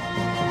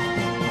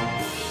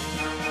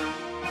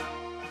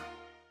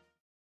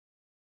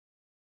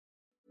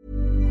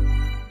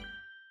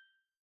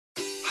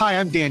 Hi,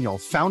 I'm Daniel,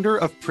 founder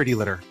of Pretty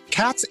Litter.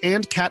 Cats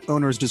and cat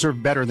owners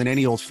deserve better than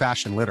any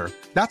old-fashioned litter.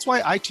 That's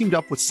why I teamed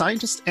up with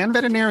scientists and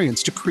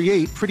veterinarians to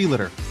create Pretty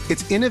Litter.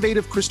 Its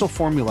innovative crystal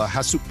formula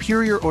has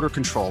superior odor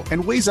control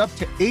and weighs up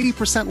to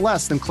 80%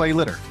 less than clay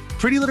litter.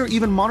 Pretty Litter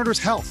even monitors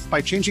health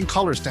by changing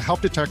colors to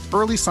help detect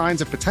early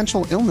signs of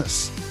potential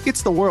illness.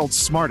 It's the world's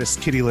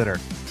smartest kitty litter.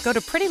 Go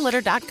to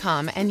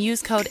prettylitter.com and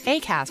use code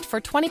ACAST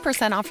for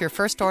 20% off your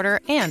first order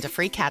and a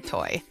free cat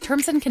toy.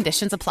 Terms and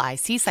conditions apply.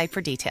 See site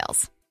for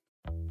details.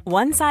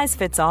 One size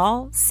fits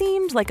all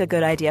seemed like a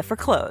good idea for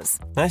clothes.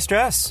 Nice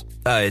dress.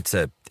 It's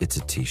a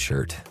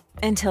t-shirt.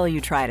 Until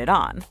you tried it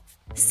on.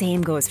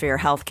 Same goes for your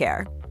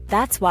healthcare.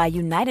 That's why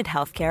United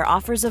Healthcare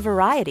offers a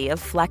variety of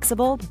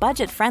flexible,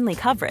 budget-friendly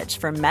coverage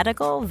for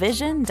medical,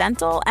 vision,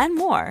 dental, and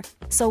more.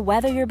 So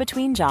whether you're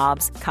between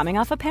jobs, coming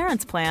off a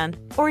parent's plan,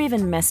 or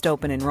even missed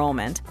open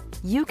enrollment,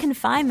 you can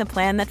find the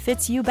plan that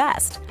fits you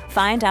best.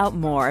 Find out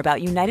more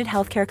about United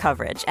Healthcare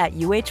coverage at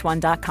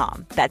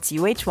uh1.com. That's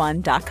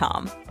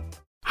uh1.com.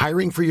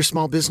 Hiring for your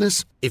small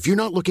business? If you're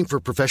not looking for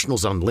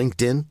professionals on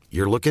LinkedIn,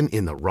 you're looking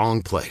in the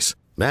wrong place.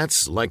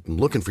 That's like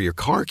looking for your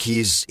car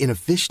keys in a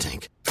fish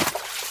tank.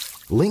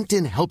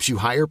 LinkedIn helps you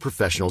hire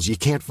professionals you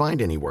can't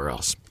find anywhere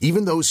else,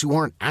 even those who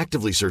aren't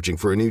actively searching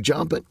for a new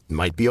job but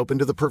might be open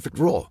to the perfect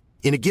role.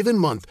 In a given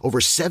month, over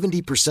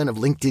 70% of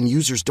LinkedIn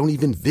users don't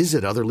even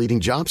visit other leading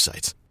job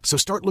sites. So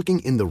start looking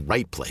in the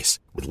right place.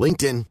 With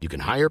LinkedIn, you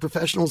can hire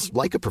professionals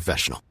like a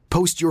professional.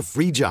 Post your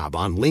free job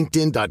on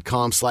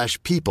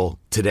linkedin.com/people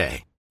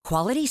today.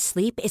 Quality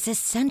sleep is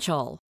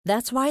essential.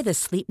 That's why the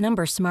Sleep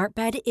Number Smart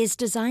Bed is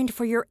designed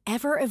for your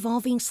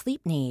ever-evolving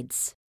sleep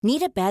needs.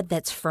 Need a bed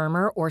that's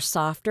firmer or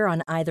softer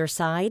on either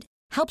side?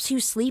 Helps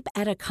you sleep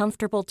at a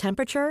comfortable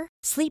temperature?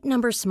 Sleep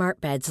Number Smart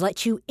Beds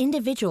let you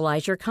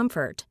individualize your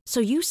comfort, so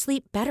you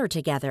sleep better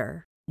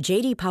together.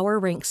 J.D. Power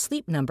ranks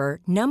Sleep Number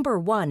number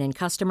 1 in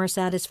customer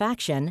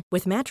satisfaction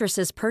with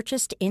mattresses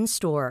purchased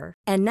in-store.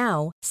 And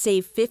now,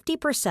 save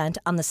 50%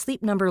 on the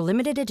Sleep Number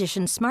Limited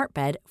Edition Smart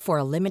Bed for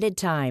a limited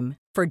time.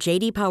 For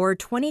J.D. Power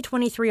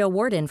 2023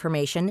 award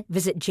information,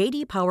 visit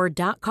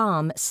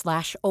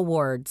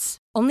jdpower.com/awards.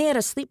 Only at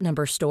a Sleep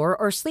Number store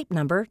or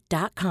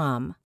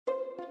sleepnumber.com.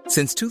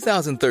 Since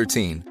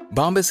 2013,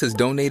 Bombas has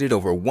donated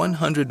over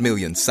 100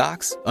 million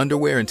socks,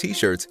 underwear, and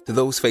T-shirts to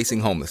those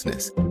facing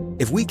homelessness.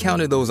 If we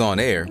counted those on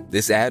air,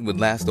 this ad would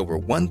last over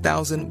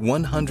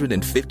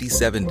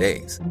 1,157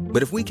 days.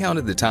 But if we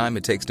counted the time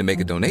it takes to make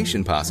a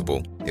donation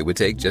possible, it would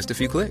take just a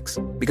few clicks.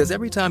 Because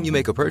every time you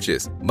make a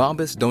purchase,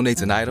 Bombas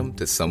donates an item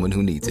to someone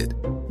who needs it.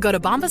 Go to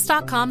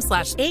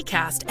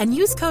bombas.com/ACAST and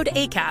use code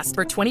ACAST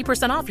for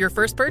 20% off your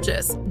first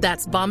purchase.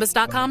 That's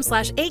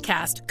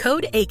bombas.com/ACAST,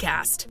 code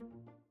ACAST.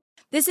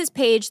 This is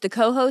Paige, the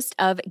co-host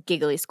of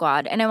Giggly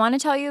Squad, and I want to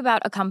tell you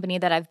about a company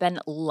that I've been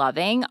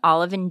loving,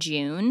 Olive &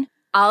 June.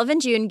 Olive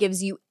 & June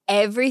gives you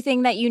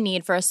everything that you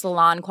need for a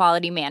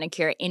salon-quality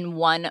manicure in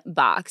one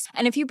box.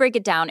 And if you break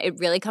it down, it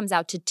really comes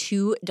out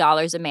to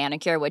 $2 a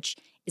manicure, which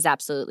is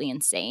absolutely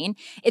insane.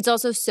 It's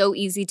also so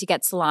easy to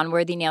get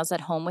salon-worthy nails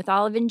at home with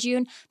Olive &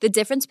 June. The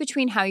difference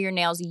between how your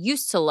nails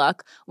used to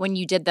look when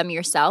you did them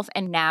yourself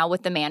and now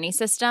with the Mani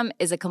system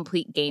is a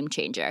complete game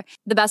changer.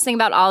 The best thing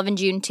about Olive &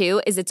 June,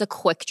 too, is it's a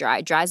quick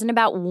dry. Dries in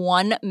about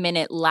 1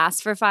 minute,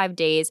 lasts for 5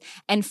 days,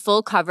 and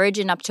full coverage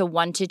in up to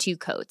 1 to 2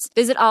 coats.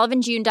 Visit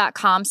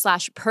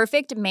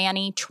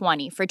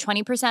oliveandjune.com/perfectmani20 for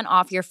 20%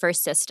 off your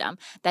first system.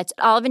 That's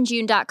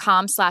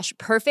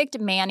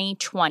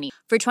oliveandjune.com/perfectmani20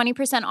 for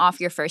 20% off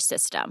your first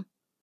system.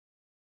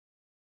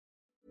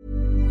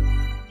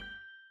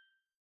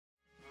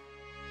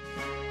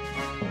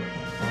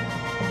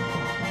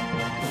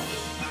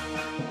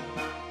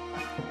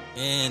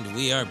 And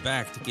we are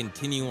back to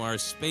continue our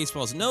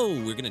Spaceballs. No,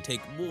 we're going to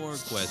take more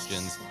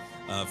questions.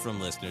 from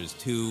listeners,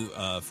 2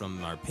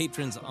 from our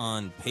patrons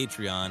on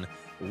Patreon.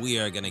 We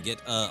are going to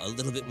get a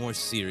little bit more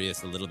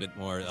serious, a little bit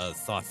more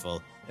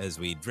thoughtful as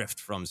we drift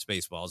from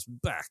Spaceballs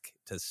back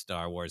to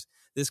Star Wars.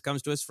 This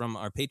comes to us from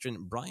our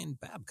patron, Brian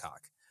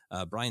Babcock.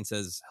 Brian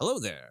says, hello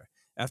there.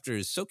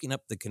 After soaking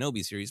up the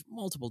Kenobi series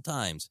multiple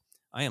times,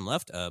 I am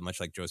left, much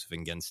like Joseph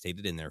and Gen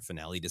stated in their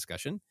finale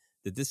discussion,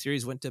 that this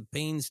series went to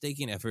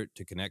painstaking effort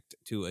to connect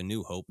to A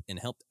New Hope and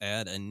helped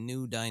add a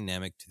new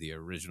dynamic to the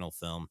original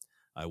film.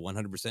 I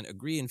 100%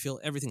 agree and feel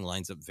everything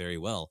lines up very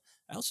well.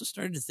 I also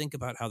started to think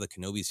about how the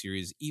Kenobi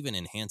series even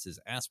enhances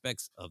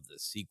aspects of the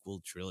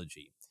sequel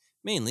trilogy.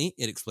 Mainly,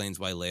 it explains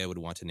why Leia would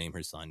want to name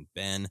her son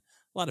Ben.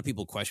 A lot of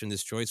people questioned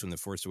this choice when The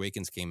Force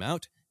Awakens came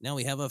out. Now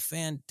we have a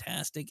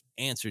fantastic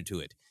answer to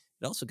it.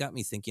 It also got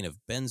me thinking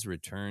of Ben's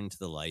return to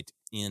the light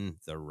in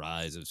The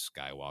Rise of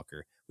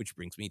Skywalker, which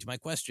brings me to my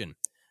question.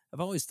 I've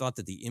always thought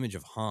that the image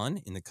of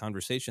Han in the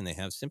conversation they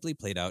have simply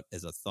played out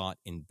as a thought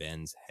in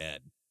Ben's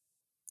head.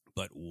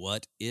 But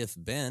what if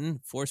Ben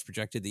force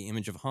projected the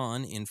image of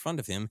Han in front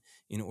of him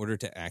in order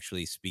to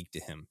actually speak to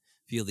him,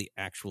 feel the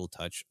actual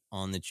touch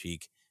on the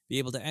cheek, be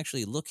able to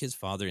actually look his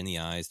father in the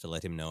eyes to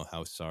let him know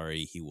how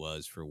sorry he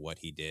was for what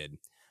he did?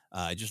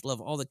 I just love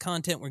all the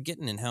content we're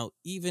getting and how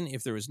even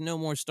if there was no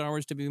more Star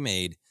Wars to be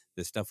made,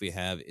 the stuff we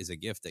have is a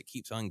gift that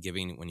keeps on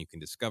giving when you can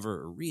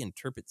discover or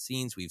reinterpret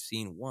scenes we've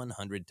seen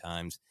 100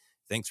 times.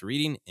 Thanks for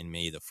reading, and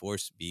may the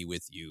Force be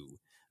with you.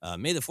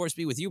 May the Force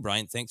be with you,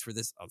 Brian. Thanks for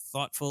this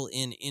thoughtful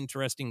and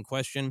interesting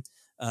question.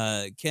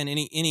 Ken,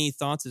 any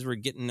thoughts as we're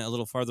getting a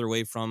little farther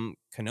away from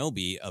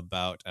Kenobi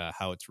about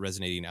how it's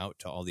resonating out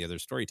to all the other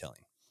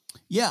storytelling?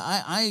 Yeah,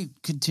 I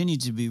continue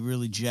to be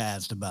really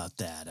jazzed about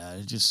that.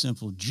 Just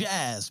simple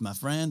jazz, my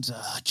friends.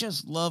 I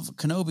just love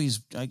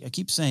Kenobi's. I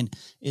keep saying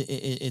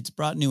it's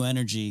brought new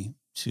energy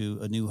to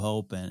A New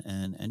Hope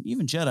and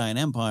even Jedi and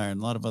Empire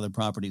and a lot of other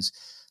properties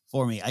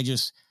for me. I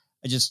just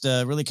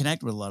really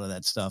connect with a lot of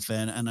that stuff,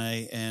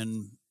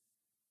 and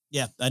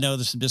yeah, I know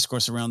there's some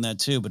discourse around that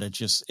too, but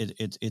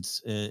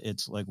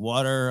it's like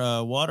water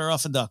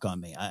off a duck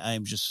on me. I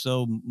am just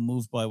so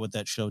moved by what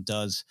that show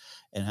does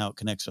and how it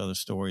connects to other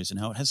stories and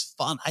how it has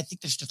fun. I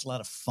think there's just a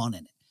lot of fun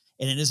in it,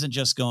 and it isn't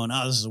just going,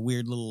 oh, this is a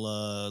weird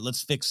little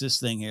let's fix this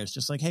thing here. It's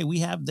just like, hey, we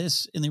have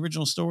this in the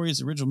original stories,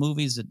 the original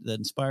movies that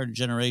inspired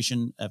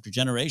generation after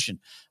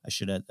generation. I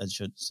should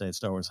say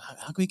Star Wars.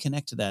 How can we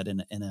connect to that in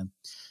a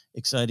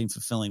exciting,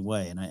 fulfilling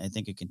way? And I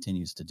think it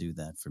continues to do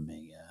that for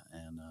me,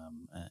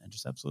 and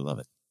just absolutely love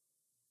it.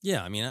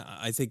 Yeah, I mean,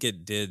 I think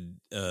it did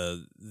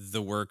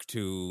the work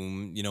to,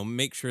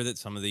 make sure that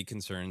some of the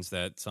concerns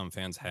that some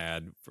fans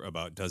had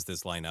about does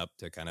this line up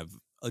to kind of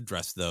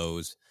address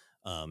those.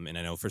 And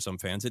I know for some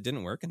fans it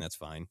didn't work, and that's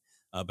fine.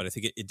 But I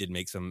think it did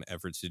make some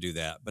efforts to do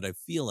that. But I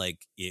feel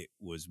like it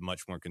was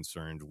much more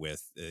concerned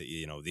with,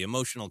 the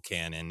emotional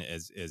canon,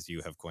 as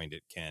you have coined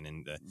it, Ken,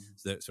 and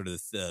the sort of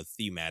the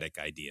thematic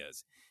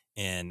ideas.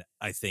 And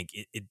I think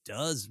it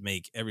does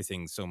make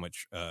everything so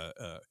much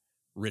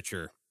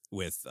richer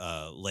with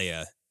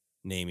Leia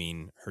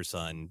naming her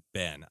son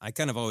Ben. I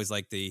kind of always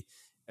like the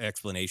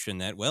explanation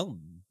that,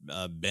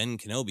 Ben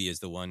Kenobi is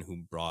the one who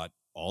brought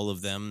all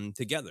of them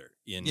together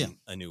in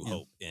A New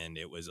Hope. And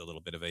it was a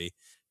little bit of a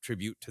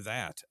tribute to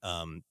that.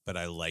 But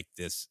I like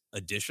this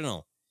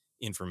additional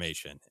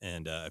information.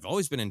 And I've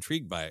always been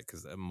intrigued by it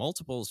because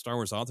multiple Star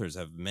Wars authors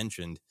have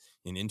mentioned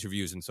in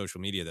interviews and social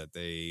media that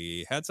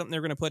they had something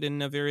they're going to put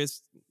in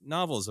various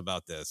novels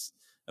about this,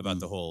 about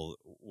the whole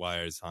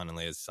why is Han and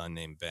Leia's son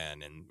named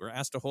Ben, and we're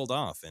asked to hold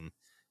off. And,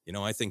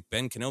 I think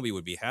Ben Kenobi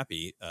would be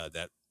happy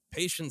that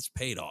patience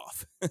paid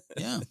off.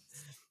 Yeah.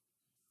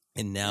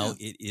 And now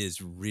it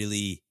is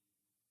really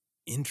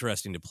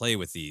interesting to play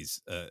with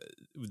these,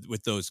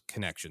 with those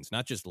connections,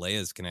 not just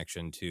Leia's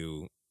connection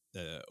to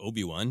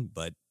Obi-Wan,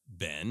 but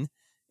Ben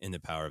and the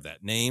power of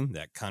that name,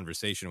 that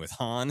conversation with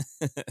Han,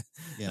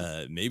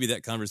 maybe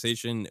that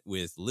conversation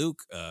with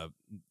Luke,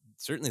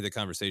 certainly the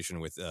conversation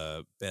with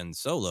Ben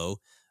Solo.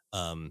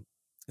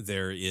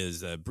 There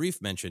is a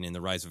brief mention in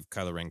the Rise of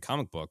Kylo Ren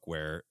comic book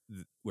where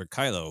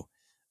Kylo,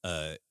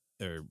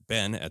 or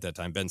Ben at that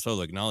time, Ben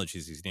Solo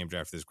acknowledges he's named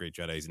after this great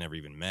Jedi he's never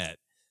even met.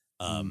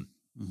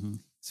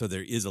 So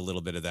there is a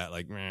little bit of that,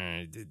 like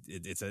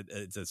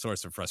it's a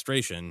source of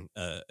frustration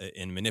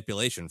in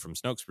manipulation from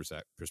Snoke's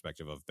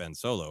perspective of Ben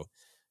Solo.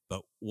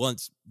 But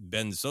once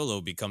Ben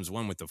Solo becomes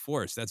one with the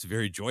Force, that's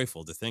very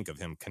joyful to think of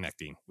him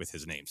connecting with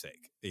his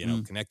namesake,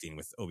 connecting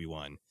with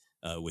Obi-Wan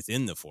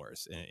within the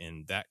Force.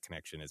 And that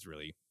connection is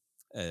really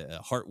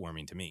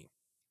heartwarming to me.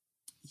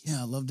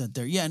 Yeah, I love that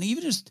there. Yeah, and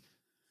even just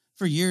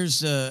for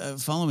years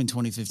following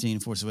 2015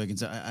 Force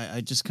Awakens,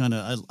 I just kind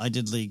of, I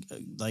did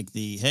like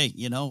the, hey,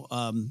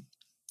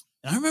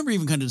 I remember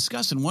even kind of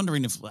discussing,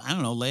 wondering if, I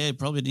don't know, Leia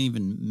probably didn't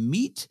even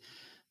meet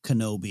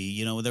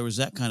Kenobi. There was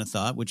that kind of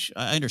thought, which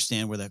I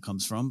understand where that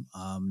comes from.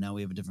 Now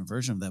we have a different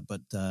version of that,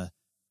 but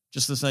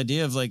just this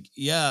idea of like,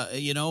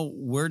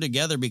 we're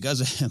together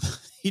because of him.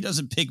 He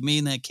doesn't pick me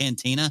in that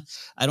cantina.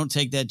 I don't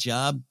take that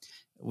job.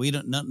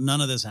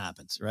 None of this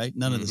happens, right?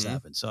 None of this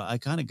happens. So I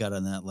kind of got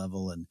on that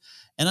level, and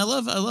I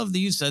love the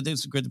use. I think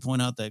it's great to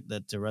point out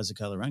that Reza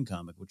Kylo Ren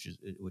comic, which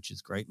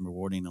is great and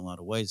rewarding in a lot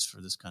of ways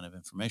for this kind of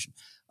information,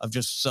 of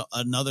just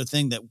another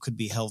thing that could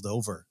be held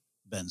over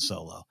Ben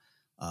Solo,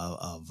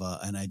 of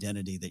an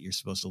identity that you're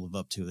supposed to live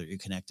up to, that you're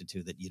connected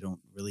to, that you don't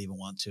really even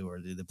want to, or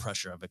the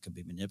pressure of it could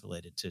be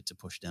manipulated to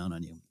push down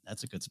on you.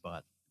 That's a good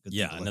spot. Good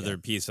another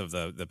piece of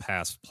the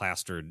past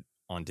plastered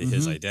onto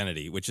his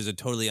identity, which is a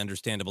totally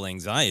understandable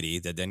anxiety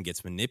that then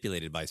gets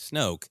manipulated by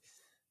Snoke.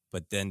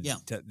 But then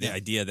the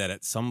idea that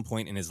at some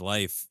point in his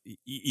life,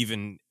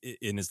 even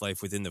in his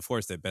life within the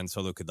Force, that Ben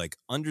Solo could like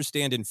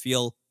understand and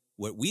feel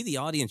what we, the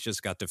audience,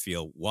 just got to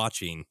feel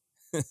watching.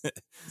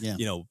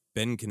 You know,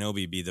 Ben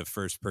Kenobi be the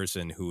first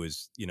person who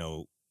is, you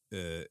know,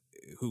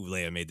 who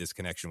Leia made this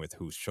connection with,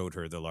 who showed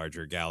her the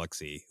larger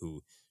galaxy,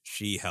 who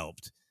she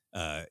helped,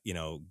 you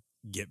know,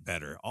 get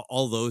better.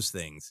 All those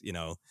things, you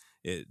know.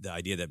 The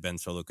idea that Ben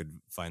Solo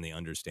could finally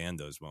understand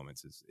those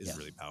moments is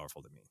really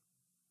powerful to me.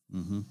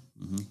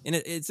 And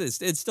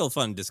it's still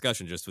fun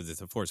discussion just with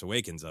the Force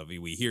Awakens of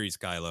we hear he's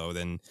Kylo,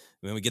 then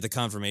when we get the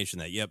confirmation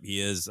that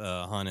he is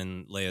Han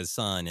and Leia's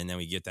son, and then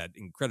we get that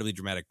incredibly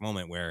dramatic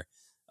moment where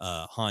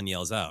Han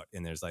yells out,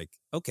 and there's like,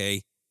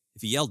 okay,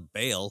 if he yelled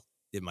Bail,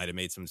 it might have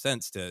made some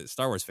sense to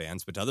Star Wars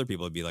fans, but to other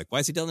people it'd be like, why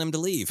is he telling him to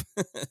leave?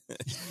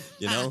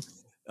 You know.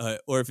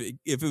 Or if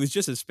it was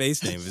just a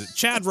space name, it was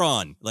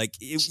Chadron, like,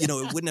 you know,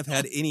 it wouldn't have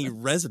had any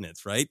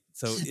resonance, right?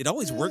 So it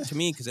always worked to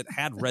me because it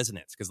had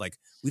resonance, because like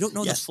we don't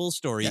know the full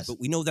story, but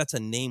we know that's a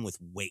name with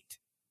weight.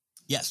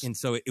 Yes. And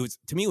so it was,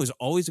 to me, it was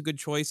always a good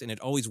choice, and it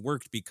always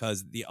worked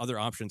because the other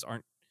options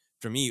aren't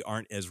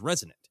as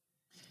resonant.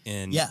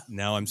 And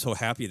now I'm so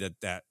happy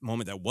that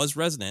moment that was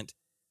resonant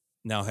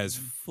now has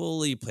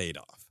fully played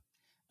off.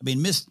 I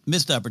mean,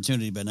 missed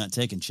opportunity by not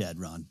taking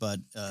Chadron,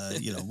 but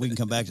you know, we can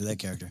come back to that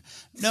character.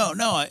 No,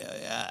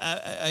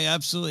 I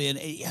absolutely, and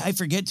I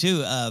forget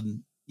too.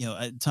 You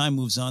know, time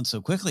moves on so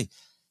quickly.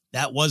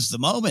 That was the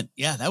moment.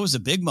 Yeah, that was a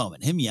big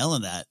moment. Him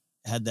yelling that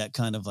had that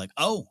kind of like,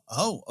 oh,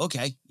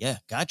 okay, yeah,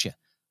 gotcha.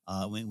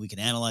 We can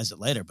analyze it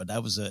later, but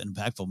that was an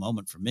impactful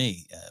moment for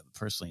me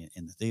personally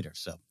in the theater.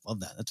 So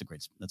love that. That's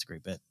a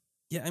great bit.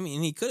 Yeah, I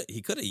mean, he could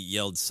have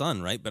yelled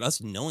son, right? But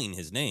us knowing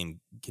his name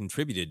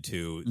contributed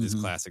to this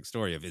classic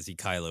story of, is he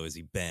Kylo, is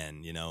he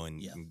Ben, you know,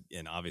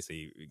 and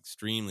obviously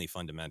extremely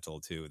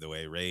fundamental to the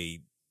way Rey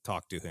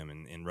talked to him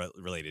and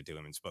related to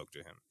him and spoke to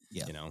him,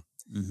 you know?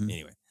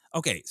 Anyway,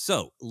 okay,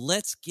 so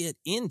let's get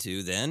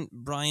into then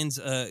Brian's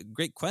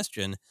great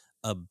question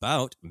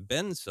about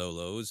Ben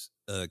Solo's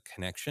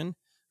connection,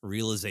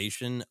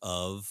 realization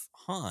of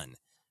Han.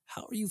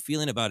 How are you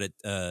feeling about it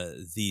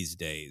these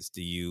days?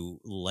 Do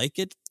you like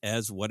it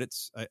as what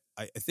it's,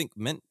 I think,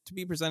 meant to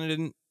be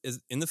presented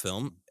in the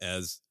film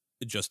as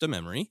just a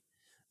memory?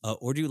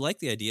 Or do you like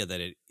the idea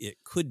that it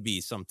could be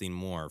something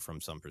more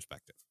from some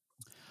perspective?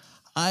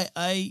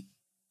 I'm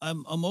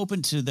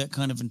open to that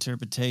kind of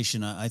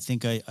interpretation. I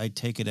think I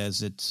take it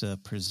as it's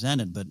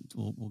presented, but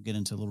we'll get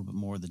into a little bit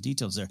more of the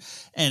details there.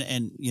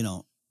 And you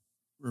know,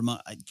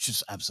 I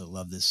just absolutely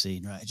love this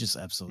scene, right? I just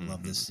absolutely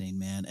love this scene,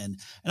 man. And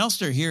I'll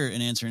start here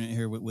and answering it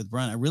here with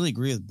Brian. I really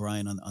agree with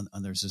Brian on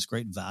there's this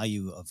great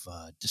value of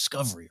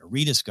discovery or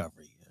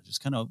rediscovery,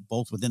 just kind of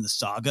both within the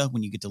saga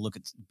when you get to look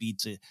at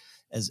beats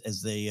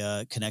as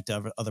they connect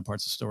other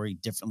parts of the story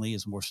differently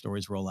as more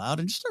stories roll out,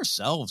 and just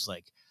ourselves,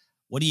 like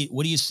what do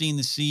you see in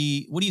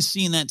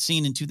that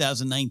scene in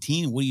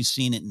 2019? What are you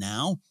seeing it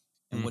now?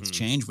 And what's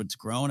changed, what's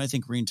grown. I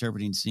think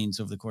reinterpreting scenes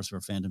over the course of our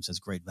fandoms has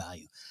great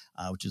value,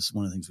 which is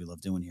one of the things we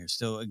love doing here.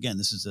 So again,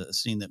 this is a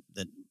scene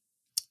that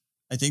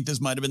I think this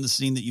might have been the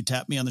scene that you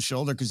tapped me on the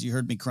shoulder because you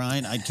heard me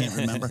crying. I can't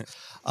remember.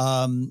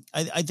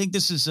 I think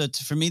this is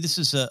for me, this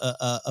is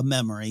a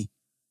memory,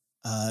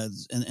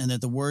 and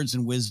that the words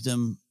and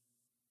wisdom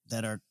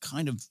that are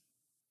kind of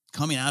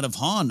coming out of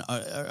Han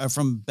are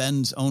from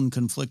Ben's own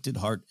conflicted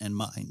heart and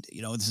mind.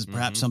 You know, this is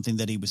perhaps something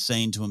that he was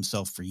saying to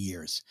himself for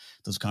years.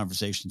 Those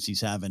conversations he's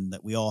having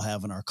that we all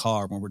have in our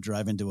car when we're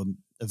driving to an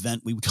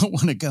event we don't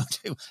want to go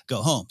to.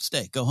 Go home,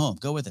 stay, go home,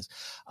 go with us.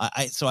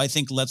 So I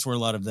think that's where a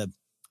lot of the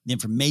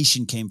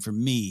information came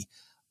from me,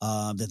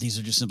 that these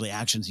are just simply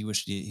actions he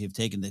wished he had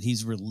taken, that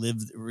he's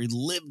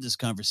relived this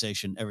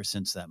conversation ever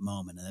since that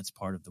moment. And that's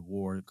part of the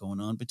war going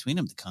on between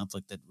them, the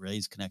conflict that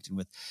Rey's connecting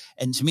with.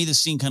 And to me, this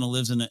scene kind of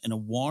lives in a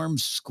warm,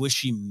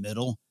 squishy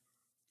middle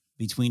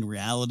between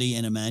reality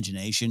and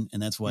imagination.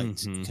 And that's why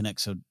it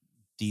connects so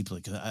deeply.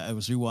 Because I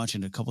was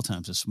rewatching it a couple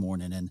times this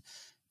morning, and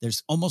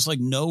there's almost like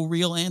no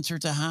real answer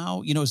to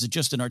how, you know, is it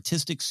just an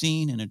artistic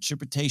scene, an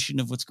interpretation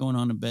of what's going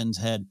on in Ben's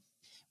head?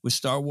 With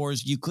Star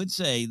Wars, you could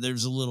say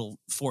there's a little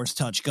Force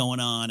touch going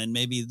on, and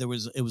maybe it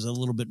was a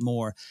little bit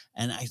more.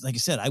 And like I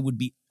said, I would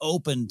be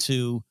open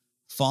to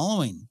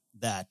following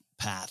that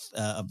path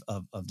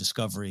of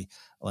discovery,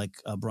 like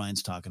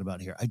Brian's talking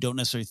about here. I don't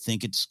necessarily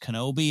think it's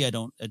Kenobi.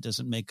 It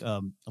doesn't make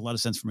a lot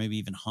of sense for maybe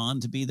even Han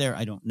to be there.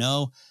 I don't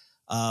know,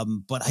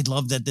 but I'd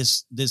love that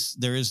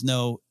there is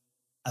no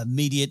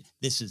immediate.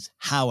 This is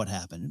how it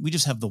happened. We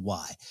just have the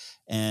why.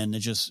 And it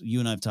just, you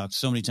and I have talked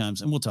so many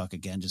times, and we'll talk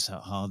again, just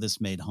how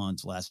this made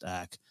Han's last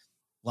act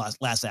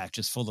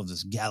just full of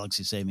this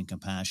galaxy-saving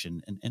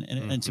compassion.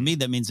 And to me,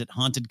 that means it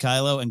haunted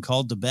Kylo and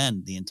called to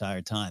Ben the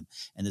entire time.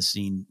 And this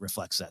scene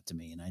reflects that to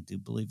me. And I do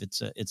believe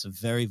it's a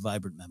very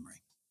vibrant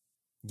memory.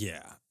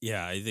 Yeah.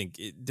 I think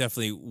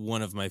definitely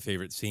one of my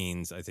favorite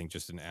scenes. I think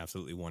just an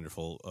absolutely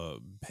wonderful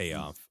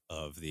payoff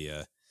of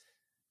the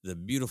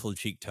beautiful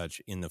cheek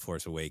touch in The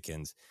Force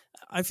Awakens.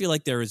 I feel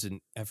like there is an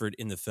effort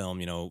in the film.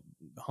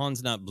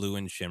 Han's not blue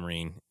and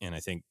shimmering, and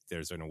I think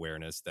there's an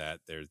awareness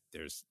that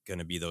there's going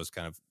to be those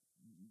kind of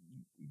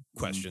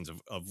questions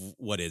of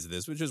what is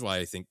this, which is why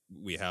I think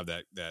we have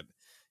that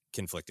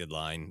conflicted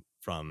line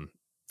from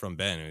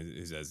Ben,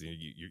 who says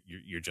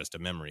you're just a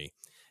memory.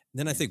 And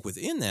then I think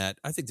within that,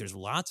 I think there's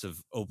lots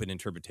of open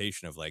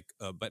interpretation of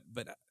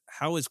but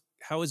how is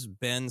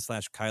Ben /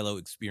 Kylo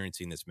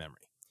experiencing this memory?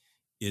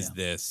 Is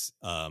this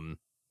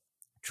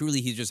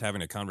truly he's just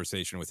having a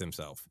conversation with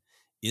himself?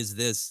 Is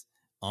this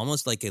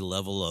almost like a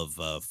level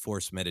of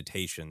Force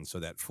meditation, so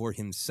that for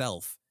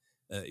himself,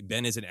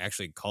 Ben isn't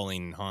actually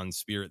calling Han's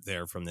spirit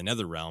there from the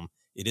nether realm?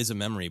 It is a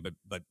memory, but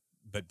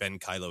Ben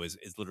Kylo is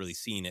literally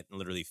seeing it and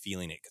literally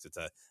feeling it, because it's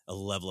a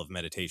level of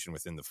meditation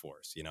within the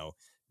Force.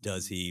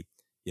 Does he,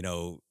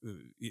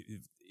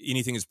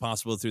 anything is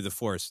possible through the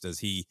Force? Does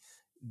he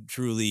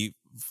truly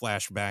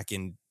flash back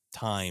in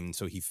time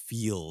so he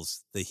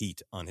feels the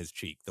heat on his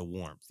cheek, the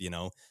warmth?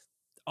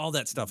 All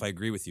that stuff. I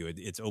agree with you.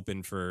 It's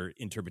open for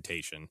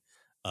interpretation.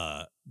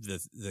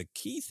 The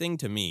key thing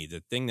to me,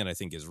 the thing that I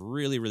think is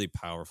really, really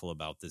powerful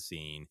about the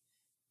scene,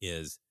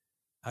 is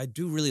I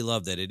do really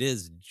love that it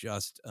is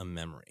just a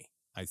memory.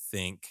 I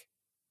think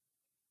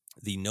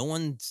the no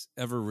one's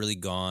ever really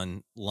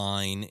gone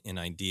line and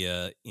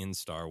idea in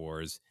Star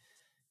Wars,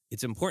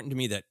 it's important to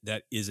me that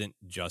that isn't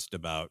just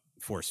about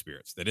Force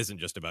spirits. That isn't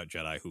just about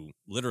Jedi who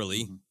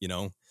literally,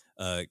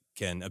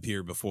 can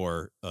appear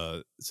before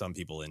some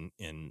people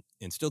and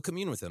still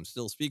commune with them,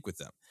 still speak with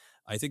them.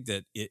 I think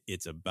that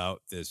it's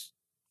about this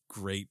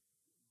great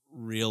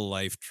real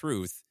life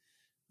truth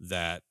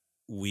that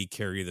we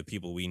carry the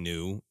people we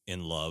knew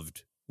and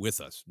loved with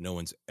us. No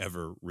one's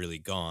ever really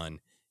gone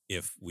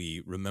if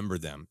we remember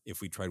them, if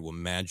we try to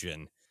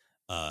imagine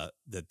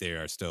that they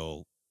are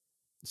still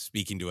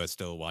speaking to us,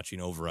 still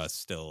watching over us,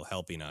 still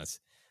helping us.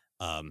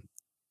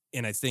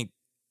 And I think,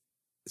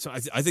 so I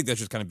think that's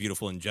just kind of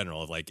beautiful in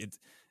general, of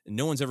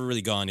no one's ever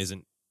really gone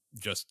isn't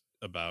just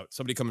about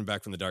somebody coming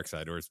back from the dark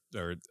side or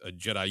a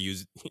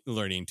Jedi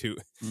learning to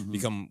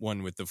become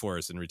one with the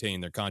Force and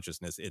retain their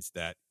consciousness. It's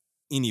that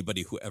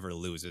anybody who ever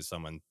loses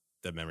someone,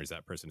 the memories of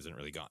that person isn't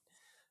really gone.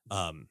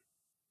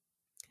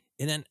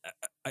 And then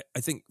I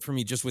think for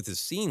me, just with this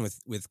scene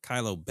with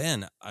Kylo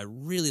Ben, I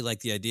really like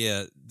the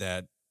idea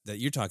that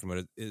you're talking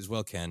about as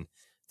well, Ken,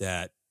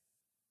 that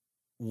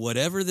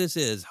whatever this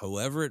is,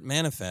 however it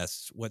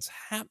manifests, what's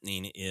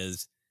happening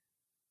is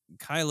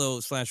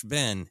Kylo /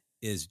 Ben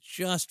is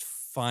just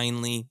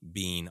finally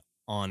being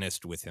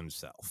honest with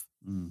himself.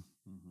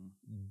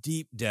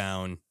 Deep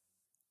down,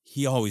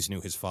 he always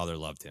knew his father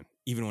loved him,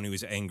 even when he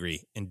was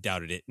angry and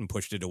doubted it and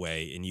pushed it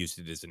away and used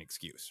it as an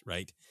excuse,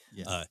 right?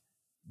 Yeah.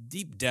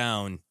 Deep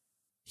down,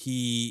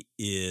 he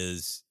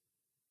is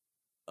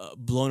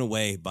blown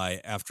away by,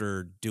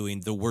 after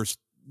doing the worst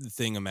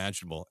thing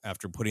imaginable,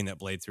 after putting that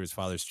blade through his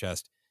father's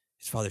chest,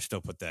 his father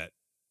still put that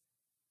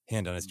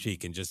hand on his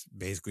cheek and just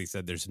basically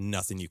said, there's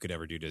nothing you could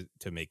ever do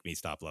to make me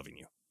stop loving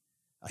you.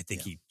 I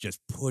think he just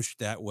pushed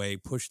that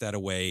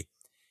away.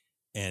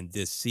 And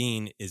this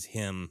scene is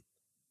him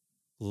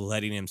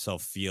letting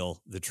himself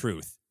feel the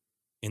truth.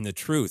 And the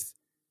truth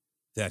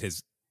that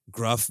his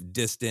gruff,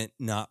 distant,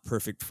 not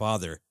perfect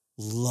father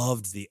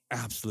loved the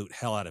absolute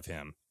hell out of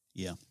him.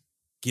 Yeah.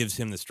 Gives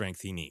him the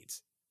strength he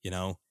needs,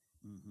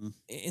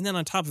 And then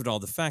on top of it all,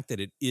 the fact that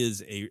it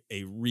is a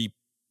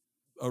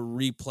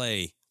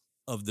replay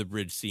of the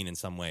bridge scene in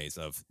some ways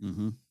of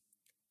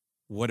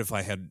what if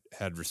I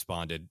had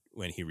responded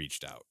when he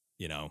reached out,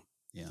 Yeah.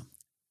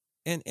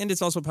 And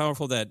it's also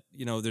powerful that,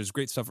 there's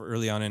great stuff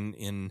early on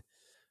in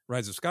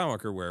Rise of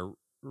Skywalker where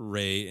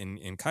Rey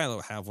and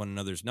Kylo have one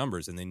another's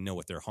numbers and they know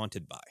what they're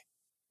haunted by.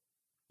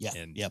 Yeah.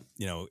 And,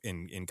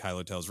 and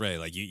Kylo tells Rey,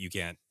 you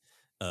can't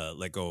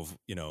let go of,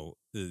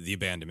 the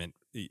abandonment,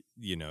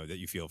 that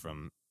you feel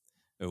from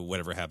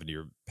whatever happened to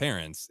your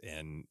parents.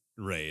 And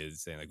Rey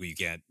is saying,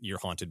 you're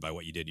haunted by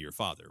what you did to your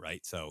father.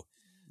 Right. So,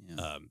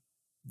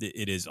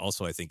 it is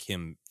also, I think,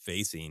 him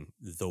facing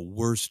the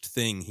worst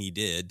thing he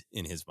did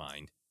in his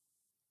mind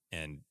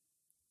and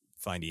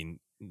finding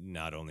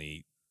not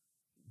only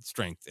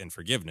strength and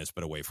forgiveness,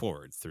 but a way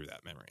forward through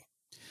that memory.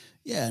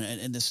 Yeah,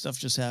 and this stuff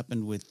just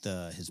happened with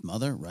his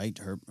mother, right?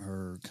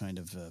 Her kind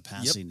of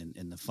passing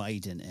in the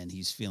fight, and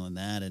he's feeling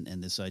that,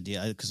 and this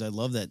idea, because I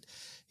love that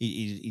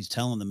he's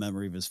telling the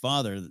memory of his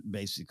father,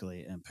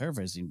 basically, and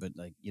paraphrasing, but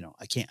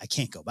I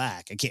can't go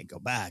back,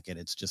 and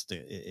it's just,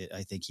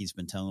 I think he's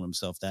been telling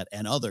himself that,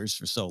 and others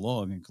for so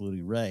long,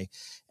 including Rey,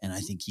 and I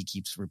think he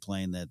keeps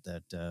replaying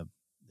that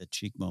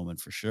cheek moment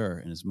for sure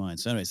in his mind.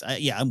 So anyways,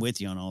 I'm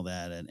with you on all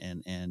that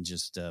and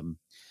just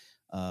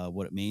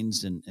what it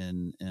means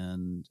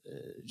and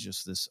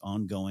just this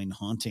ongoing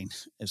haunting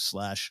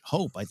 /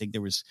 hope. I think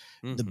there was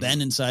the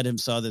Ben inside him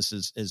saw this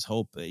as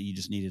hope. You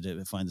just needed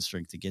to find the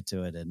strength to get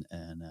to it.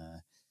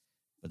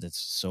 But it's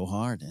so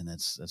hard, and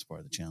that's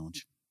part of the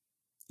challenge.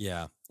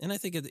 Yeah. And I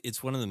think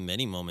it's one of the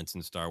many moments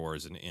in Star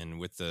Wars and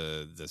with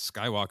the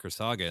Skywalker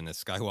saga and the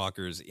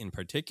Skywalkers in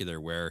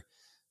particular, where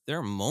there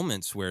are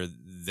moments where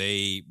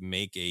they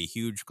make a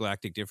huge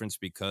galactic difference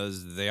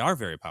because they are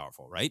very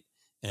powerful, right?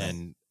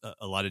 And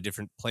a lot of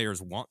different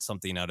players want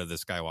something out of the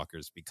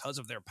Skywalkers because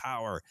of their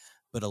power.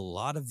 But a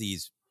lot of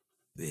these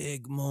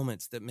big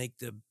moments that make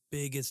the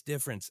biggest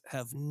difference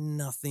have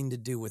nothing to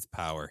do with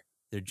power.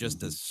 They're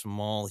just a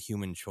small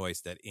human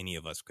choice that any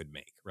of us could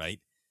make, right?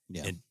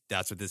 Yeah. And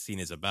that's what this scene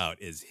is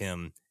about, is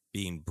him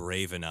being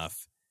brave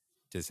enough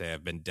to say,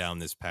 I've been down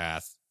this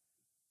path,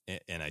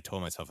 and I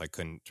told myself I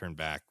couldn't turn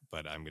back,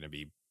 but I'm going to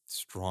be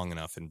strong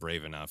enough and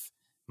brave enough.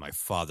 My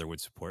father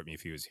would support me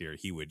if he was here.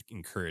 He would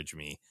encourage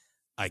me.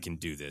 I can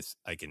do this.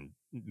 I can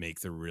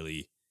make the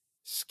really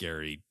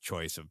scary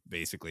choice of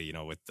basically,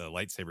 with the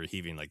lightsaber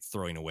heaving, like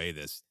throwing away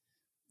this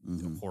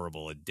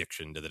horrible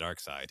addiction to the dark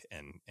side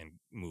and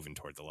moving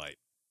toward the light.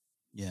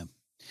 Yeah.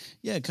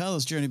 Yeah.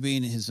 Kylo's journey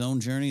being his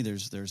own journey.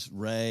 There's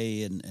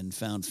Rey and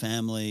found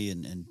family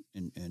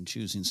and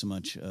choosing so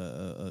much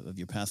of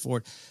your path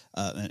forward.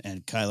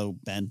 And Kylo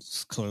Ben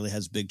clearly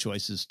has big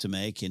choices to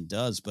make and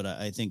does, but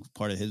I think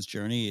part of his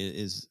journey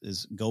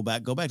is go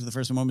back to the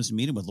first moments to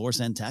meet him with Lor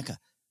San Tekka.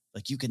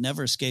 Like, you can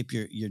never escape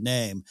your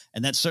name.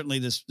 And that's certainly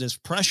this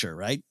pressure,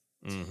 right?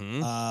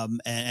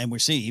 And we're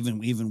seeing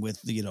even with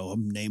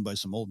I'm named by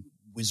some old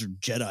wizard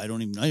Jedi. I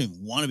don't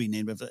even want to be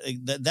named,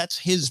 but that's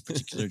his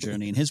particular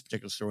journey and his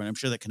particular story. And I'm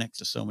sure that connects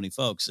to so many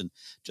folks. And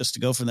just to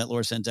go from that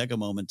Lor San Tekka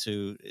moment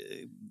to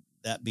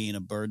that being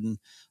a burden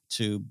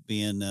to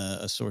being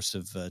a source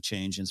of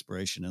change,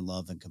 inspiration, and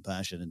love and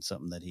compassion, and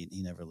something that he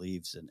never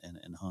leaves.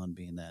 And Han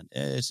being that,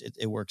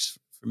 it works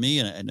for me.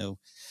 And I know,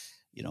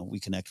 we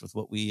connect with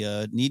what we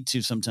need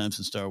to sometimes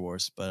in Star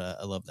Wars, but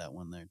I love that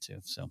one there too.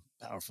 So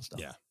powerful stuff.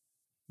 Yeah.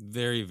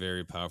 Very,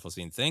 very powerful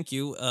scene. Thank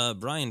you,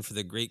 Brian, for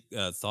the great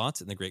thoughts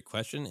and the great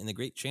question and the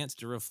great chance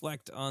to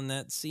reflect on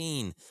that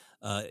scene.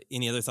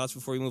 Any other thoughts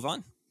before we move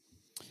on?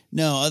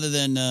 No, other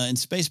than in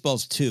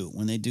Spaceballs 2,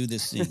 when they do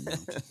this scene.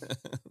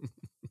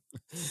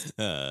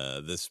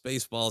 The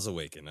Spaceballs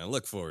Awaken. I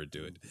look forward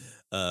to it.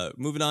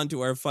 Moving on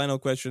to our final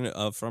question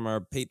from our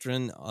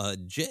patron,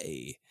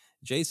 Jay.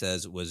 Jay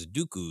says, was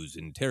Dooku's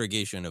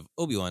interrogation of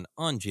Obi-Wan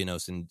on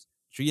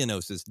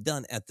Geonosis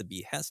done at the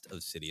behest of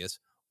Sidious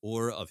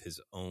or of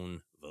his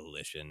own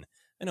volition?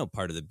 I know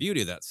part of the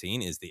beauty of that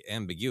scene is the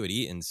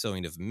ambiguity and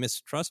sowing of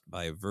mistrust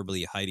by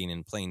verbally hiding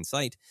in plain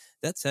sight.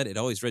 That said, it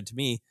always read to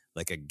me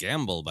like a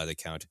gamble by the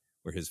Count,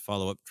 where his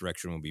follow-up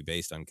direction will be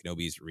based on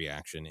Kenobi's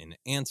reaction and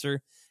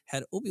answer.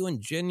 Had Obi-Wan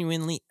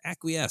genuinely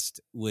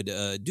acquiesced, would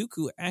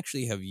Dooku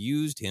actually have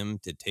used him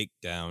to take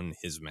down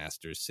his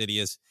master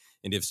Sidious?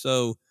 And if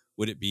so,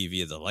 would it be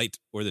via the light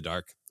or the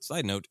dark?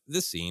 Side note,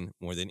 this scene,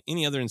 more than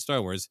any other in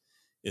Star Wars,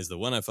 is the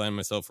one I find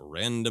myself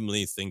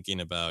randomly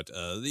thinking about.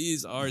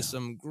 These are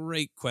some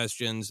great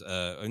questions.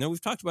 I know we've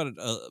talked about it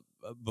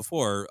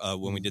before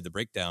when we did the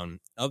breakdown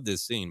of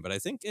this scene, but I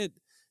think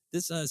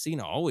this scene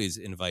always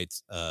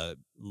invites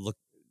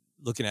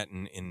looking at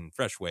in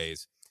fresh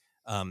ways.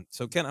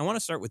 So, Ken, I want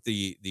to start with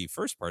the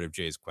first part of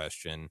Jay's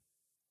question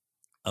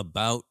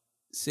about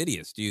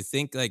Sidious. Do you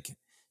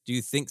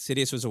think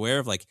Sidious was aware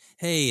of, like,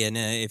 hey, and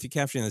if you're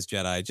capturing this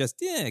Jedi,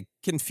 just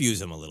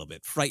confuse him a little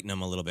bit, frighten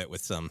him a little bit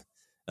with some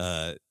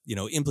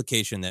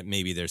implication that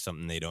maybe there's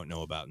something they don't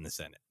know about in the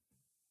Senate?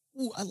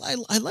 Ooh,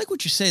 I like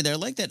what you say there. I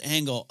like that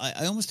angle.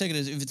 I almost take it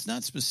as, if it's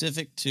not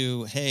specific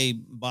to, hey,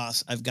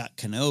 boss, I've got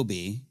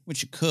Kenobi,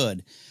 which it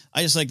could.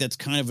 I just like that's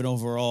kind of an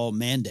overall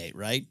mandate,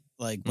 right?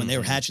 Like when they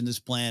were hatching this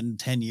plan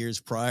 10 years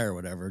prior or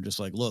whatever, just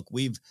like, look,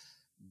 we've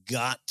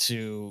got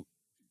to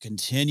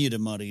continue to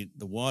muddy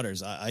the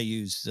waters. I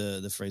use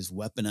the phrase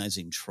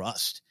weaponizing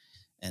trust,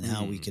 and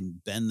how we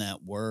can bend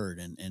that word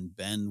and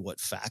bend what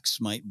facts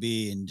might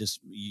be, and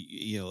just,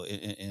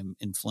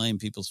 inflame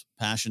people's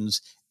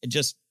passions and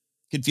just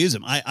confuse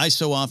them. I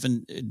so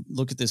often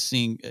look at this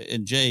scene,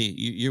 and Jay,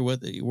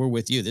 we're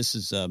with you. This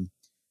is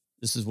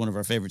one of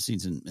our favorite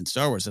scenes in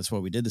Star Wars. That's why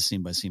we did the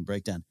scene by scene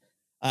breakdown.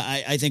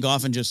 I think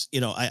often just,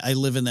 I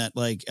live in that,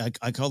 like,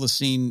 I call the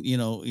scene,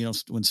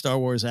 when Star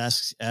Wars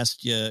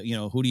asked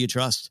you, who do you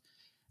trust?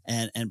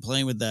 And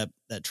playing with that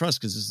trust,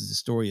 because this is a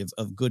story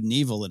of good and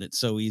evil, and it's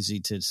so easy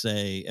to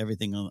say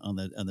everything on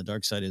the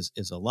dark side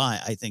is a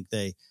lie. I think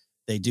they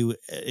do.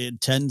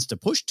 It tends to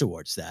push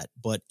towards that,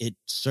 but it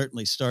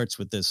certainly starts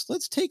with this.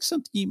 Let's take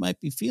something you might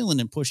be feeling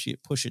and push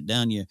it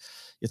down your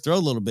throat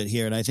a little bit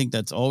here. And I think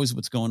that's always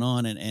what's going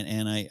on.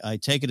 And I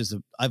take it as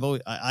I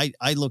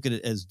look at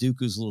it as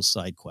Dooku's little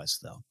side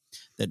quest, though,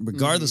 that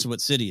regardless of what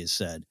Sidious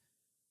said,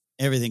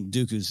 everything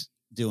Dooku's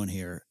doing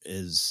here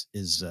is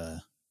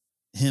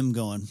him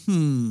going,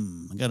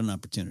 I got an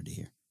opportunity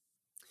here.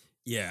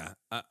 Yeah,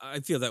 I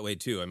feel that way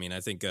too. I mean, I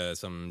think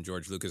some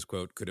George Lucas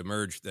quote could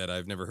emerge that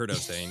I've never heard of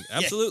saying,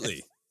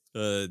 absolutely.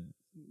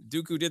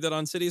 Dooku did that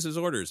on Sidious's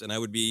orders. And I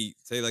would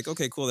say like,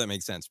 okay, cool, that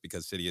makes sense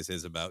because Sidious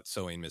is about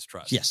sowing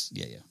mistrust. Yes,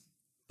 yeah.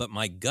 But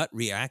my gut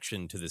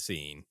reaction to the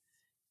scene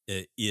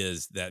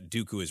is that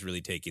Dooku is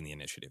really taking the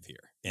initiative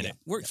here. And it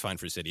works fine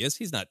for Sidious.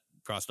 He's not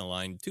crossing the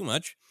line too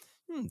much.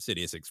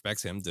 Sidious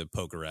expects him to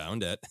poke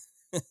around at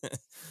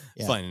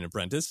finding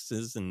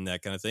apprentices and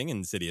that kind of thing.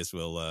 And Sidious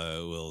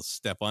will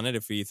step on it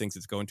if he thinks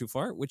it's going too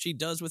far, which he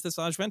does with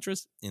Asajj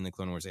Ventress in the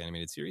Clone Wars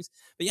animated series.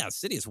 But yeah,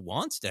 Sidious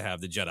wants to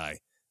have the Jedi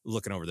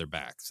looking over their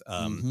backs.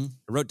 I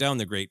wrote down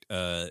the great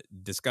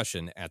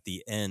discussion at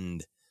the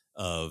end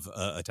of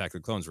Attack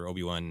of the Clones where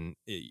Obi-Wan,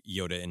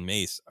 Yoda, and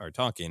Mace are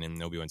talking,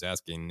 and Obi-Wan's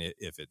asking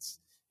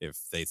if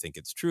they think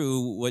it's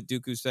true what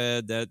Dooku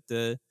said, that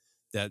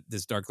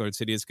this Dark Lord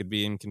Sidious could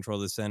be in control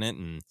of the Senate,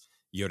 and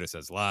Yoda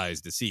says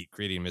lies, deceit,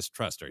 creating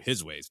mistrust are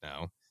his ways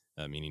now,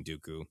 meaning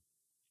Dooku.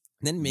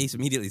 And then Mace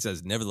immediately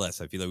says,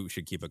 nevertheless, I feel like we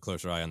should keep a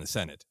closer eye on the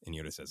Senate. And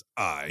Yoda says,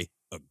 I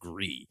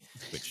agree,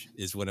 which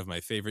is one of my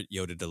favorite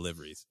Yoda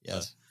deliveries.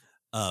 Yes.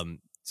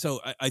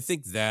 So I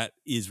think that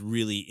is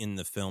really in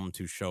the film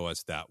to show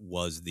us that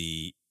was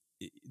the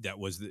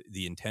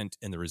intent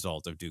and the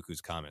result of Dooku's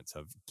comments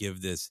of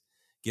give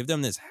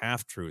them this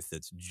half truth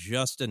that's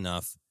just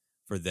enough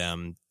for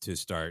them to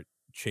start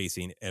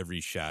chasing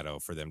every shadow,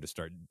 for them to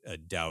start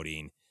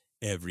doubting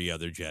every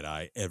other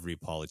Jedi, every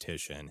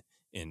politician,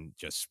 and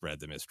just spread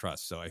the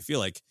mistrust. So I feel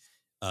like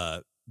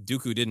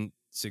Dooku didn't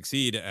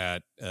succeed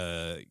at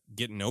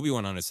getting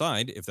Obi-Wan on his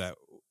side, if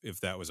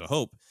that was a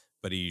hope,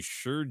 but he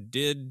sure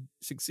did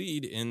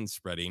succeed in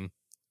spreading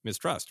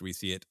mistrust. We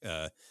see it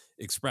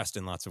expressed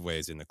in lots of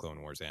ways in the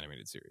Clone Wars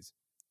animated series.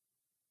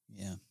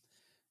 Yeah.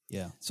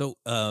 So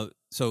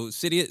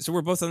Sidious. So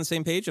we're both on the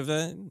same page of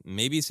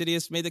maybe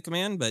Sidious made the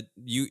command, but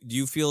do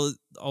you feel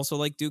also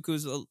like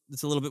Dooku's?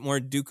 It's a little bit more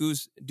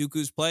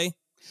Dooku's play.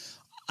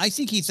 I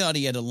think he thought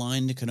he had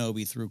aligned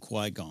Kenobi through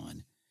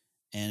Qui-Gon,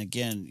 and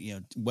again,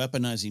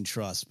 weaponizing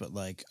trust. But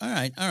like, all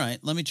right,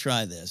 let me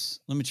try this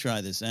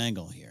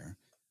angle here,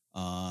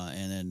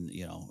 and then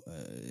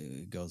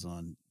it goes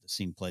on. The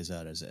scene plays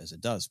out as it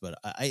does. But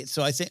I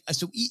think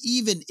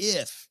even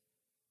if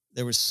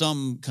there was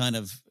some kind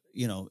of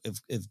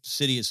if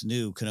Sidious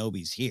knew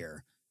Kenobi's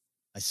here,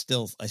 I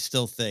still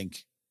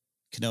think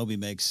Kenobi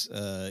makes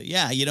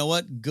you know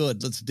what,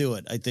 good, let's do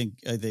it. I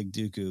think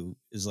Dooku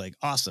is like,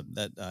 awesome,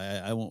 that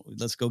I won't,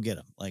 let's go get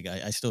him. Like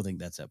I still think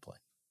that's at play.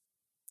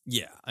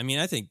 Yeah, I mean,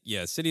 I think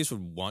Sidious would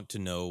want to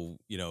know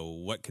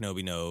what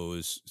Kenobi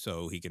knows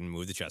so he can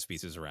move the chess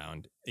pieces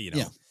around.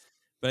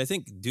 But I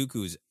think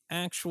Dooku's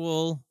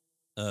actual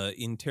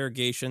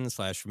interrogation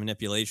 /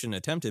 manipulation,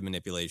 attempted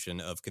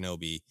manipulation of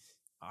Kenobi,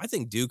 I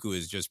think Dooku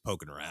is just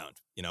poking around,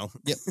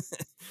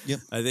 Yep.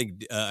 I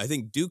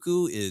think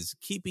Dooku is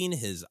keeping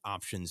his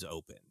options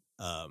open.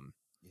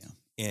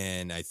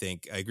 And I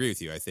think I agree with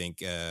you. I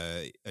think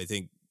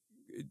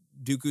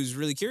Dooku's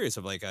really curious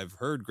of like, I've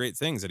heard great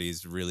things that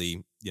he's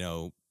really,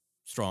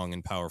 strong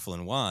and powerful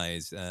and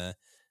wise.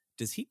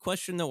 Does he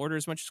question the Order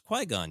as much as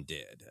Qui-Gon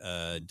did?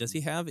 Does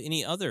he have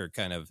any other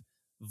kind of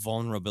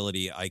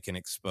vulnerability I can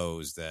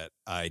expose that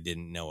I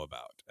didn't know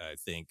about? I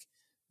think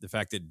the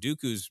fact that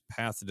Dooku's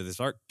path to this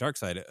dark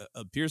side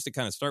appears to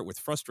kind of start with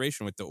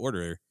frustration with the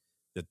Order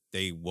that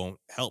they won't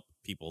help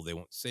people, they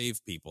won't save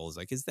people. Is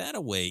like, is that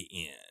a way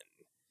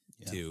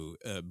in to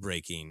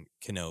breaking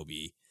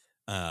Kenobi?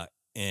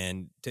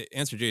 And to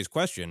answer Jay's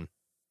question,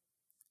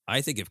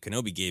 I think if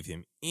Kenobi gave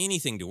him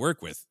anything to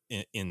work with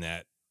in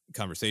that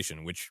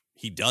conversation, which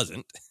he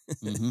doesn't,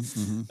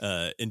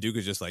 and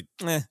Dooku's just like,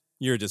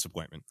 you're a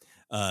disappointment.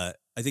 I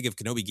think if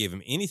Kenobi gave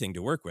him anything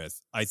to work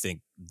with, I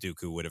think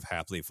Dooku would have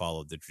happily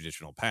followed the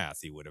traditional path.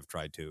 He would have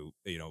tried to,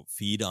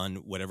 feed on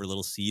whatever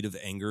little seed of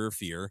anger or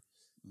fear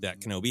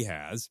that Kenobi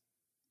has.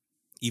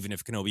 Even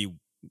if Kenobi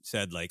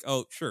said like,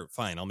 oh, sure,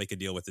 fine, I'll make a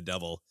deal with the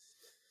devil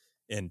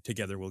and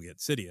together we'll get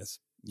Sidious.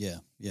 Yeah.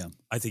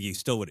 I think he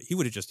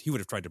would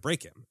have tried to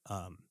break him.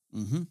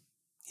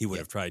 He would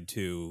have tried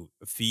to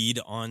feed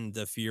on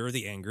the fear or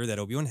the anger that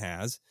Obi-Wan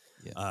has.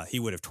 He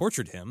would have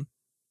tortured him.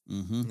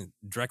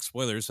 Direct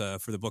spoilers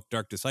for the book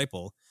Dark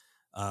Disciple.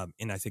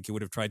 And I think he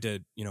would have tried to,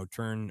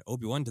 turn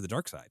Obi-Wan to the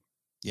dark side.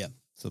 Yeah.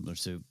 Similar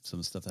to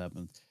some stuff that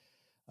happened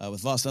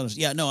with Lost Others.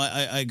 Yeah, no,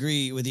 I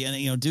agree with you.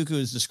 And, Dooku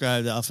is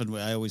described often.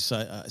 I always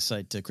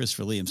cite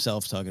Christopher Lee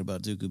himself talking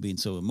about Dooku being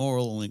so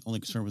immoral, only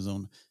concerned with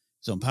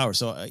his own power.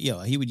 So,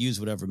 he would use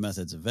whatever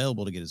methods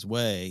available to get his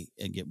way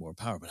and get more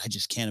power. But I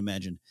just can't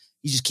imagine.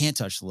 You just can't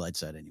touch the light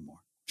side anymore.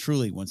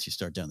 Truly, once you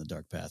start down the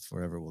dark path,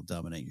 forever will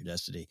dominate your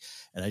destiny.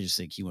 And I just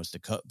think he wants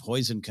to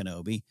poison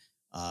Kenobi.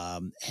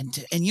 And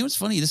what's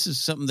funny? This is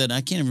something that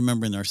I can't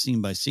remember in our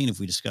scene by scene if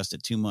we discussed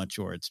it too much,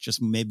 or it's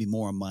just maybe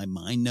more on my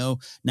mind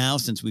now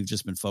since we've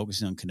just been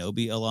focusing on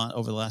Kenobi a lot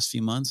over the last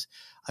few months.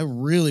 I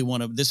really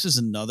want to. This is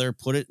another.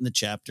 Put it in the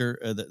chapter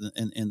in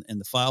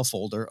the file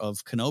folder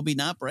of Kenobi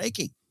not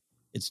breaking.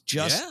 It's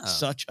just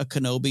such a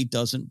Kenobi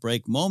doesn't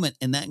break moment,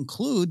 and that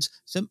includes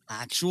some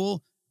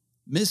actual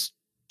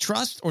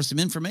trust or some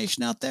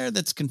information out there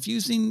that's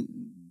confusing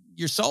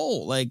your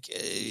soul. Like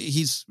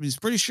he's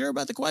pretty sure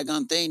about the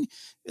Qui-Gon thing.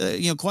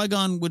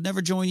 Qui-Gon would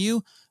never join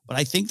you, but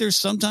I think there's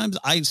sometimes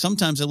I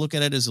look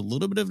at it as a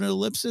little bit of an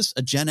ellipsis,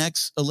 a Gen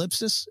X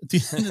ellipsis at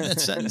the end of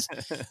that sentence.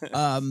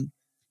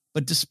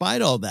 But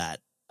despite all that,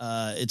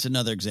 it's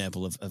another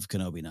example of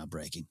Kenobi not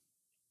breaking.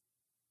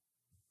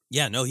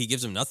 Yeah, no, he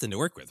gives him nothing to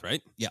work with,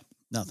 right? Yeah,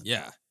 nothing.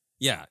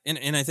 Yeah.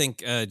 And I think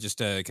just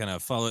to kind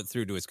of follow it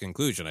through to its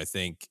conclusion, I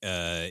think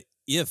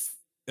if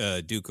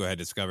Dooku had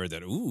discovered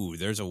that,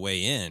 there's a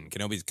way in,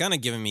 Kenobi's kind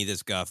of giving me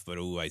this guff, but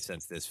I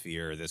sense this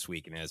fear, this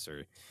weakness,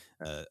 or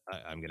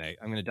I'm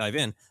gonna dive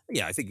in.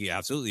 Yeah, I think he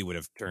absolutely would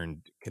have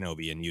turned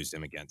Kenobi and used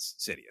him against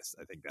Sidious.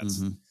 I think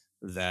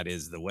that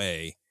is the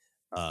way.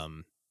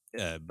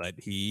 But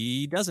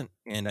he doesn't,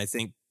 and I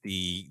think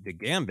the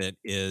gambit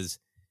is,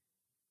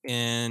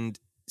 and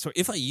so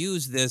if I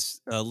use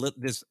this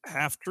this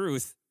half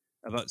truth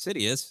about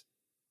Sidious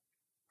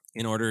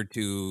in order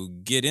to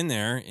get in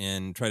there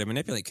and try to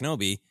manipulate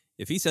Kenobi,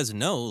 if he says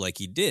no, like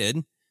he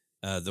did,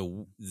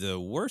 the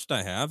worst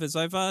I have is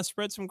I've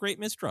spread some great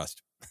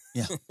mistrust.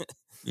 Yeah.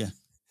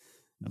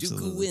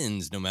 Dooku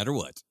wins no matter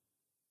what.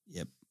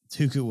 Yep,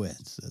 Dooku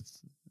wins.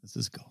 That's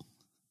his goal.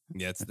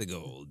 That's the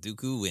goal.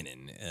 Dooku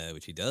winning,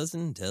 which he does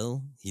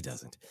until he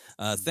doesn't.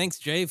 Thanks,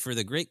 Jay, for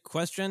the great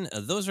question.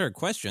 Those are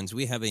questions.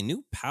 We have a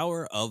new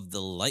Power of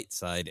the Light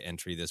Side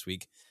entry this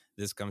week.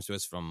 This comes to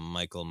us from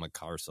Michael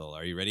McCarsell.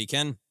 Are you ready,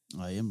 Ken?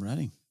 I am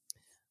ready.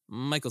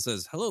 Michael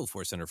says, hello,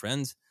 Force Center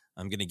friends.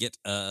 I'm going to get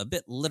a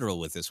bit literal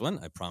with this one.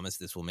 I promise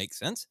this will make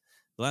sense.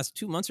 The last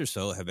 2 months or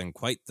so have been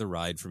quite the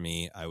ride for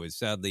me. I was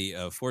sadly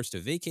forced to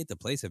vacate the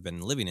place I've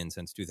been living in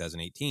since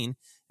 2018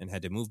 and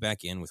had to move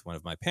back in with one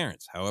of my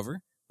parents.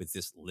 However, with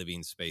this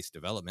living space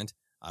development,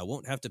 I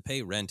won't have to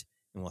pay rent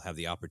and will have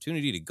the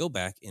opportunity to go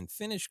back and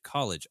finish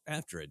college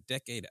after a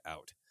decade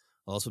out.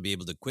 I'll also be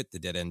able to quit the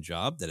dead-end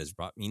job that has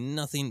brought me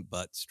nothing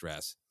but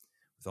stress.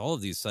 With all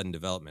of these sudden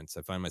developments,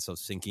 I find myself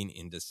sinking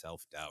into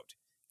self-doubt.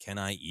 Can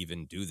I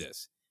even do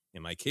this?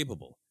 Am I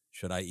capable?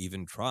 Should I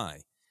even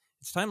try?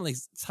 It's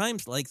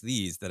times like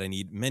these that I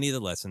need many of the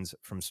lessons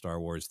from Star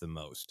Wars the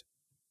most.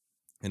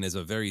 And as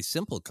a very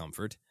simple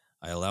comfort,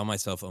 I allow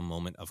myself a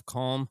moment of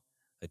calm.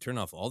 I turn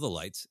off all the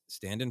lights,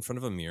 stand in front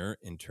of a mirror,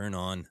 and turn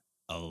on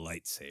a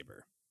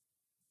lightsaber.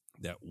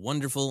 That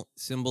wonderful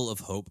symbol of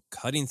hope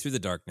cutting through the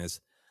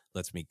darkness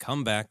lets me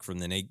come back from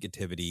the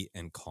negativity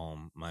and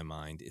calm my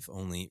mind, if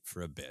only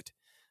for a bit.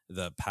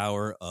 The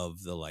power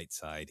of the light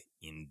side,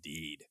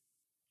 indeed.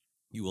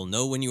 You will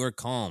know when you are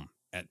calm,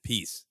 at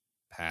peace,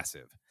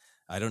 passive.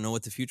 I don't know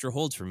what the future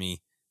holds for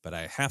me, but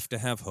I have to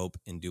have hope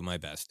and do my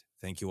best.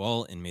 Thank you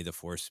all, and may the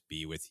Force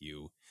be with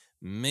you.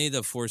 May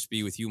the Force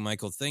be with you,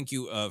 Michael. Thank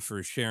you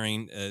for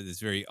sharing this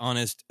very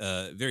honest,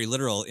 very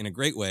literal, in a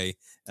great way,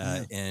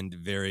 and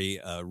very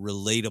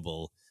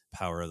relatable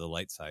power of the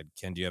light side.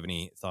 Ken, do you have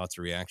any thoughts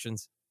or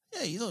reactions?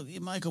 Yeah,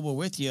 Michael, we're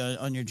with you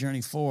on your journey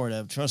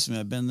forward. Trust me,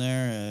 I've been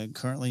there.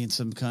 Currently in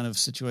some kind of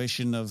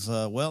situation of,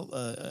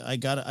 I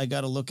got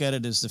to look at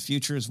it as the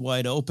future is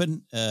wide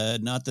open.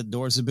 Not that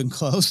doors have been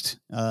closed,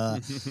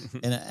 and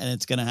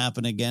it's going to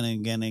happen again and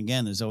again and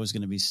again. There's always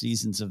going to be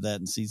seasons of that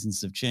and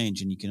seasons of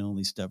change, and you can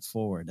only step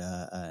forward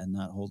and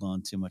not hold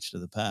on too much to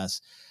the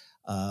past.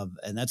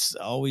 And that's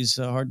always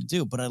hard to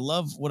do. But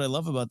what I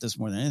love about this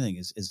more than anything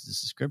is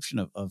this description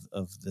of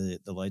the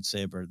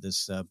lightsaber,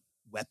 this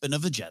weapon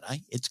of a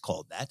Jedi. It's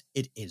called that.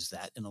 It is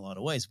that in a lot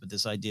of ways. But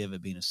this idea of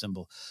it being a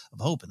symbol of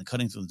hope and the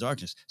cutting through the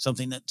darkness,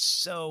 something that's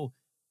so,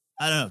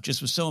 I don't know,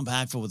 just was so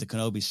impactful with the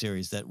Kenobi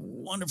series, that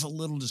wonderful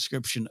little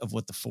description of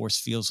what the Force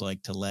feels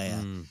like to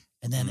Leia.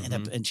 And then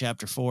in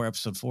Chapter 4,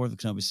 Episode 4 of the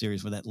Kenobi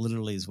series, where that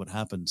literally is what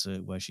happens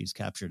while she's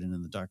captured, and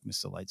in the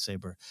darkness, the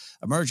lightsaber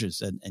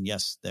emerges. And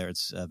yes, there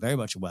it's very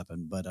much a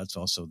weapon, but it's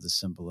also the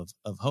symbol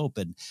of hope.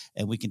 And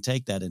we can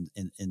take that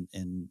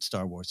in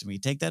Star Wars, and we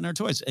take that in our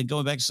toys. And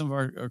going back to some of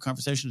our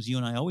conversations you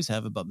and I always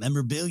have about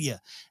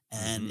memorabilia,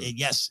 and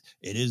yes,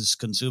 it is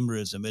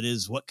consumerism. It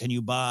is what can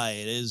you buy?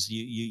 It is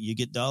you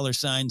get dollar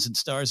signs and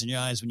stars in your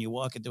eyes when you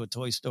walk into a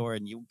toy store,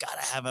 and you got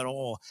to have it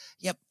all.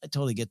 Yep, I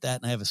totally get that.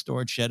 And I have a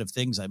storage shed of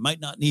things I might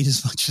not need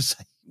as much as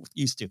I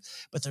used to,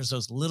 but there's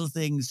those little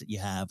things that you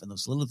have and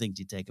those little things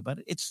you take about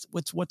it. It's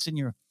what's in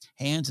your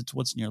hands. It's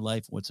what's in your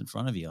life, what's in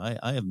front of you.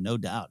 I have no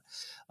doubt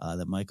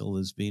that Michael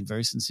is being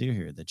very sincere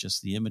here, that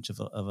just the image of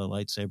a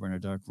lightsaber in a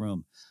dark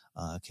room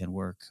can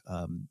work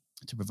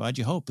to provide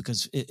you hope,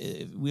 because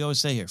we always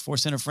say here,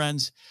 Force Center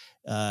friends,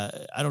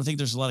 I don't think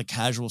there's a lot of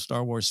casual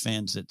Star Wars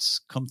fans that's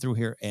come through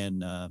here,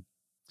 and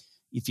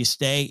if you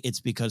stay, it's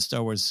because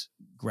Star Wars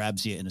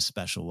grabs you in a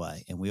special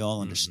way, and we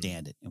all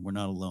understand it, and we're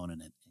not alone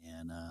in it.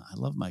 And I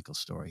love Michael's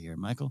story here.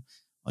 Michael,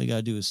 all you got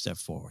to do is step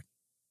forward.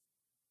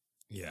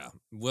 Yeah,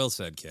 well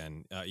said,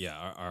 Ken.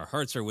 Our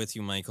hearts are with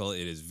you, Michael.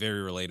 It is very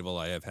relatable.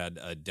 I have had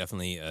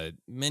definitely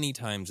many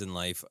times in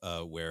life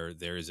where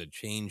there is a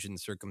change in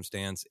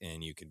circumstance,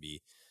 and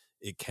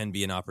it can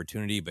be an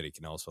opportunity, but it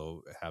can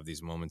also have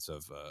these moments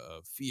of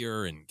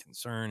fear and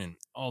concern and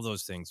all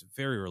those things.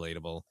 Very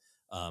relatable.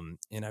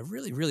 And I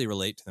really, really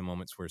relate to the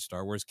moments where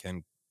Star Wars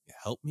can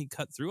help me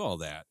cut through all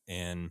that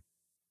and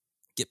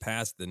get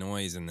past the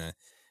noise and the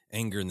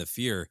anger and the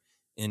fear.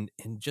 And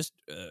just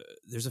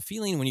there's a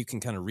feeling when you can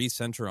kind of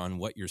recenter on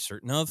what you're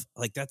certain of.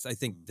 Like that's, I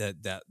think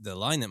that the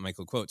line that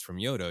Michael quotes from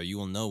Yoda, you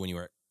will know when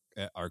you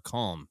are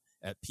calm,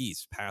 at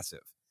peace,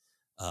 passive.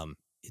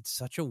 It's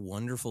such a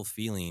wonderful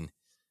feeling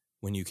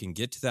when you can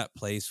get to that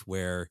place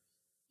where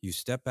you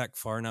step back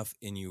far enough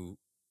and you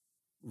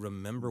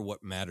remember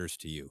what matters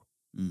to you.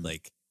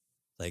 Like,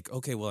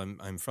 okay, well,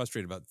 I'm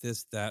frustrated about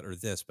this, that, or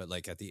this, but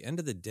like at the end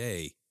of the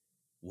day,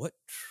 what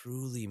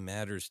truly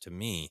matters to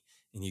me?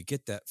 And you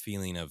get that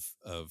feeling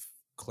of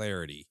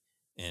clarity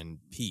and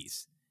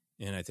peace.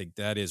 And I think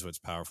that is what's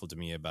powerful to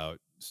me about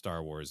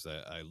Star Wars,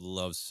 that I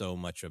love so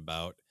much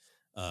about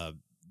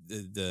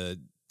the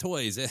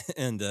toys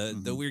and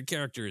the weird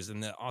characters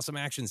and the awesome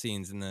action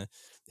scenes and the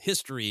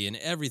history and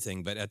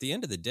everything. But at the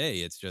end of the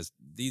day, it's just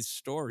these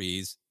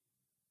stories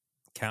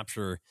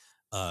capture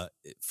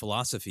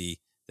philosophy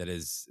that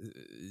is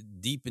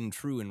deep and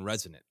true and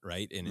resonant,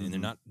 right? And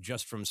they're not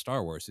just from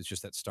Star Wars. It's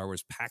just that Star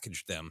Wars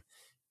packaged them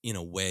in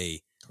a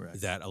way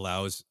that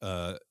allows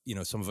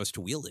some of us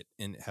to wield it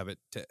and have it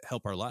to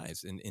help our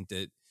lives and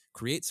to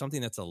create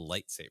something that's a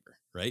lightsaber,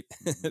 right?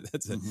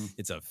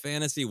 It's a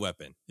fantasy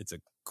weapon. It's a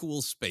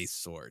cool space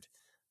sword,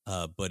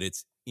 but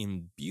it's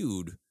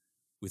imbued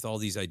with all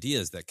these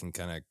ideas that can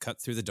kind of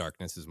cut through the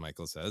darkness, as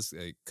Michael says,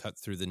 cut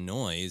through the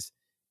noise,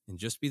 and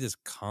just be this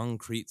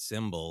concrete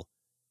symbol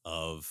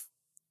of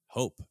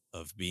hope,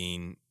 of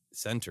being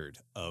centered,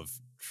 of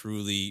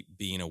truly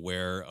being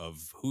aware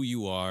of who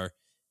you are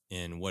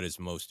and what is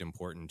most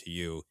important to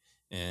you.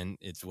 And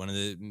it's one of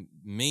the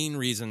main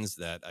reasons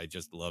that I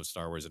just love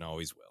Star Wars and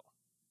always will.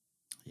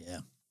 Yeah,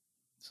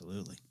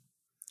 absolutely.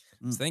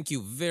 So thank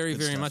you very,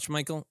 very much,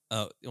 Michael.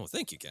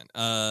 Thank you,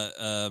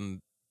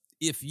 Ken.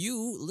 If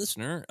you,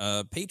 listener,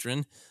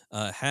 patron,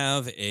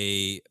 have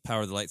a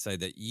Power of the Light side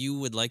that you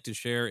would like to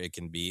share, it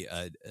can be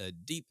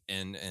deep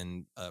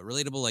and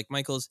relatable like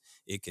Michael's.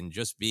 It can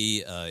just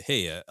be, a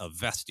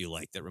vest you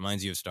like that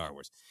reminds you of Star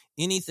Wars.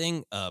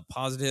 Anything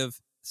positive,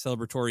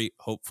 celebratory,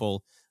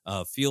 hopeful,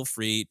 feel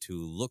free to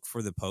look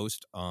for the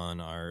post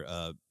on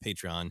our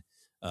Patreon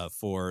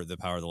for the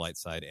Power of the Light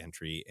side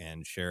entry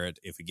and share it.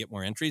 If we get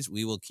more entries,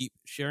 we will keep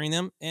sharing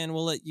them, and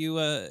we'll let you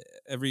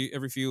every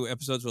few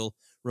episodes we'll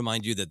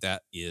remind you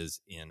that is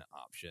an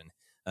option.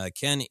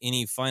 Ken,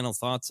 any final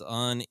thoughts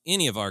on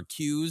any of our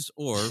Qs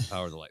or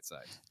Power of the Light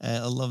side?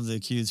 I love the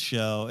Qs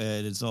show,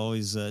 and it's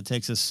always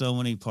takes us so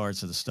many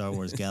parts of the Star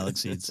Wars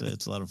galaxy. It's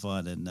a lot of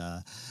fun, and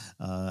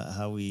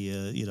how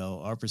we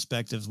our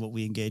perspectives, what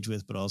we engage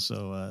with, but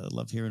also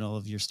love hearing all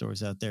of your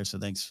stories out there. So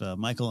thanks,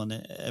 Michael,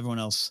 and everyone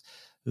else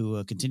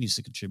who continues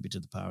to contribute to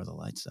the Power of the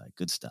Light side.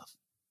 Good stuff.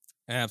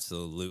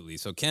 Absolutely.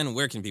 So, Ken,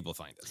 where can people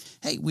find us?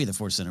 Hey, we're the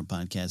Force Center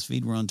Podcast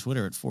feed. We're on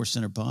Twitter at Force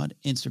Center Pod,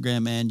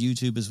 Instagram and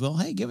YouTube as well.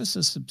 Hey, give us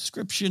a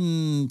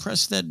subscription,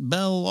 press that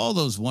bell, all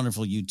those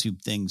wonderful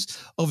YouTube things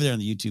over there on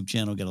the YouTube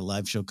channel. Got a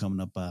live show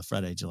coming up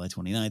Friday, July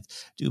 29th.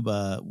 Do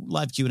a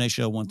live Q&A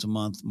show once a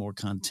month, more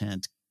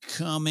content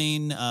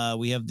coming.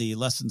 We have the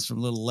Lessons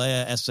from Little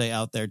Leia essay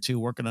out there too,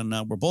 working on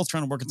we're both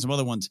trying to work on some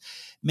other ones.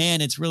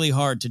 Man, it's really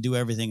hard to do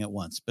everything at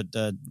once, but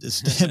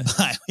stand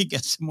by. We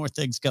got some more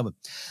things coming.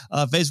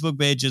 Facebook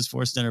page is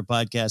Force Center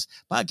Podcast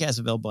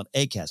available on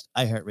Acast,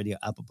 iHeartRadio,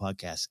 Apple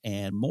Podcasts,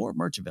 and more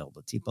merch available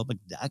at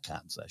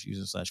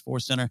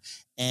tpublic.com/user/Force Center.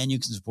 And you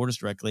can support us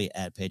directly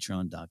at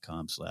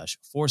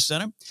patreon.com/Force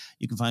Center.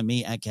 You can find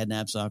me at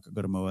Cadnapsock or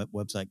go to my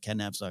website,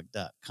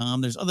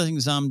 cadnapsock.com. There's other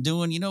things I'm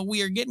doing.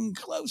 We are getting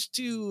close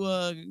to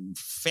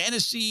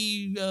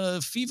fantasy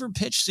fever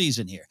pitch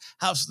season here.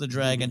 House of the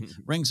Dragon,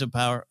 Rings of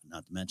Power,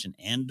 not to mention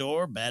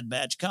Andor, Bad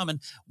Batch coming.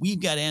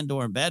 We've got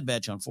Andor and Bad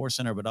Batch on Force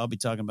Center, but I'll be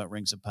talking about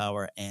Rings of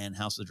Power and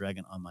House of the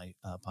Dragon on my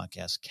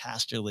podcast,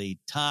 Casterly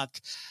Talk.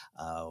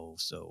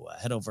 So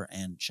head over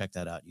and check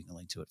that out. You can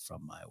link to it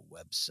from my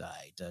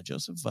website.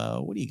 Joseph,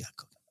 what do you got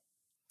cooking?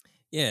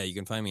 Yeah, you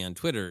can find me on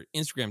Twitter,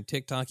 Instagram,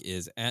 TikTok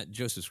is at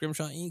Joseph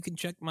Scrimshaw, and you can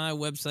check my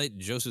website,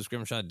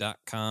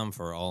 josephscrimshaw.com,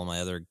 for all of my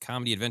other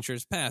comedy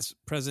adventures, past,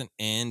 present,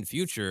 and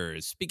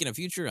future. Speaking of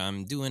future,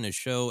 I'm doing a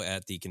show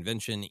at the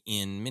convention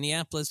in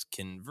Minneapolis,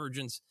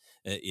 Convergence.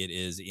 It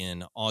is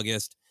in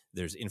August.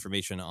 There's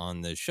information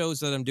on the shows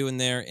that I'm doing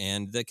there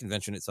and the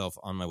convention itself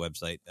on my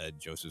website at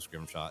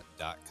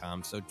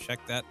josephscrimshaw.com. So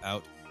check that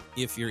out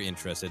if you're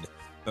interested.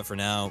 But for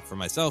now, for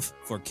myself,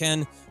 for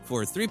Ken,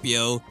 for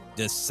 3PO,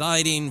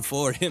 deciding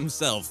for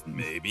himself,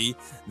 maybe,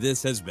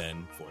 this has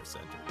been Force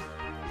Center.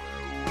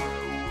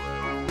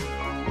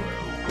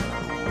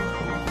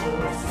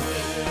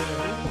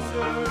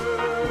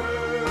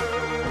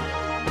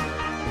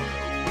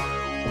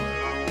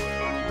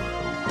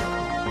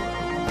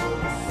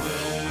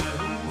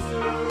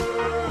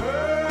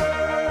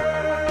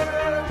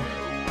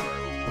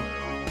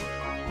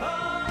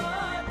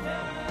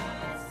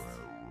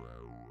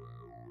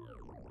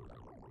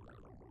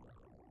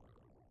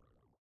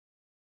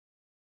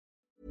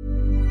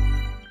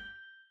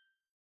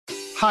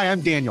 Hi,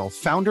 I'm Daniel,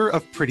 founder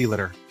of Pretty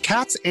Litter.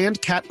 Cats and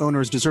cat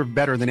owners deserve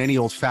better than any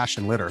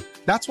old-fashioned litter.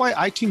 That's why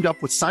I teamed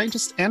up with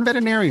scientists and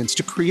veterinarians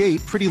to create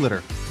Pretty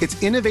Litter. Its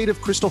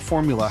innovative crystal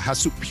formula has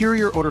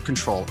superior odor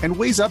control and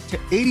weighs up to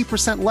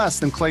 80% less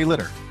than clay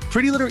litter.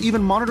 Pretty Litter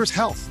even monitors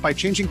health by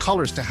changing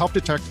colors to help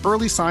detect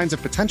early signs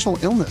of potential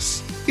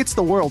illness. It's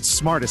the world's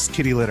smartest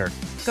kitty litter.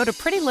 Go to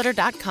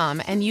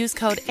prettylitter.com and use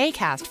code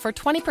ACAST for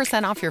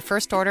 20% off your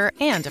first order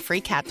and a free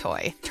cat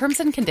toy.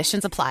 Terms and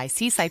conditions apply.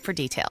 See site for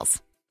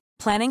details.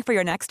 Planning for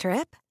your next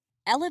trip?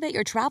 Elevate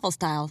your travel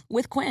style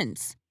with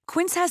Quince.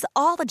 Quince has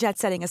all the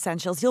jet-setting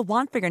essentials you'll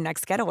want for your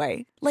next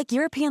getaway, like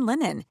European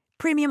linen,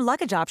 premium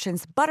luggage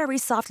options, buttery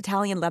soft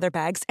Italian leather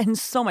bags, and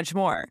so much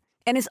more.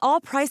 And is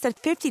all priced at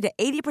 50 to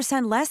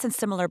 80% less than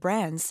similar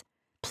brands.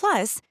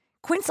 Plus,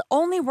 Quince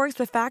only works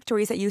with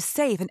factories that use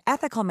safe and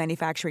ethical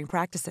manufacturing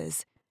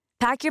practices.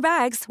 Pack your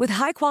bags with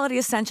high-quality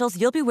essentials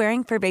you'll be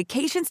wearing for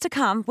vacations to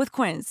come with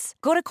Quince.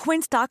 Go to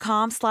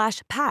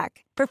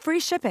quince.com/pack for free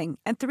shipping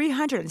and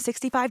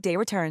 365-day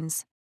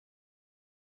returns.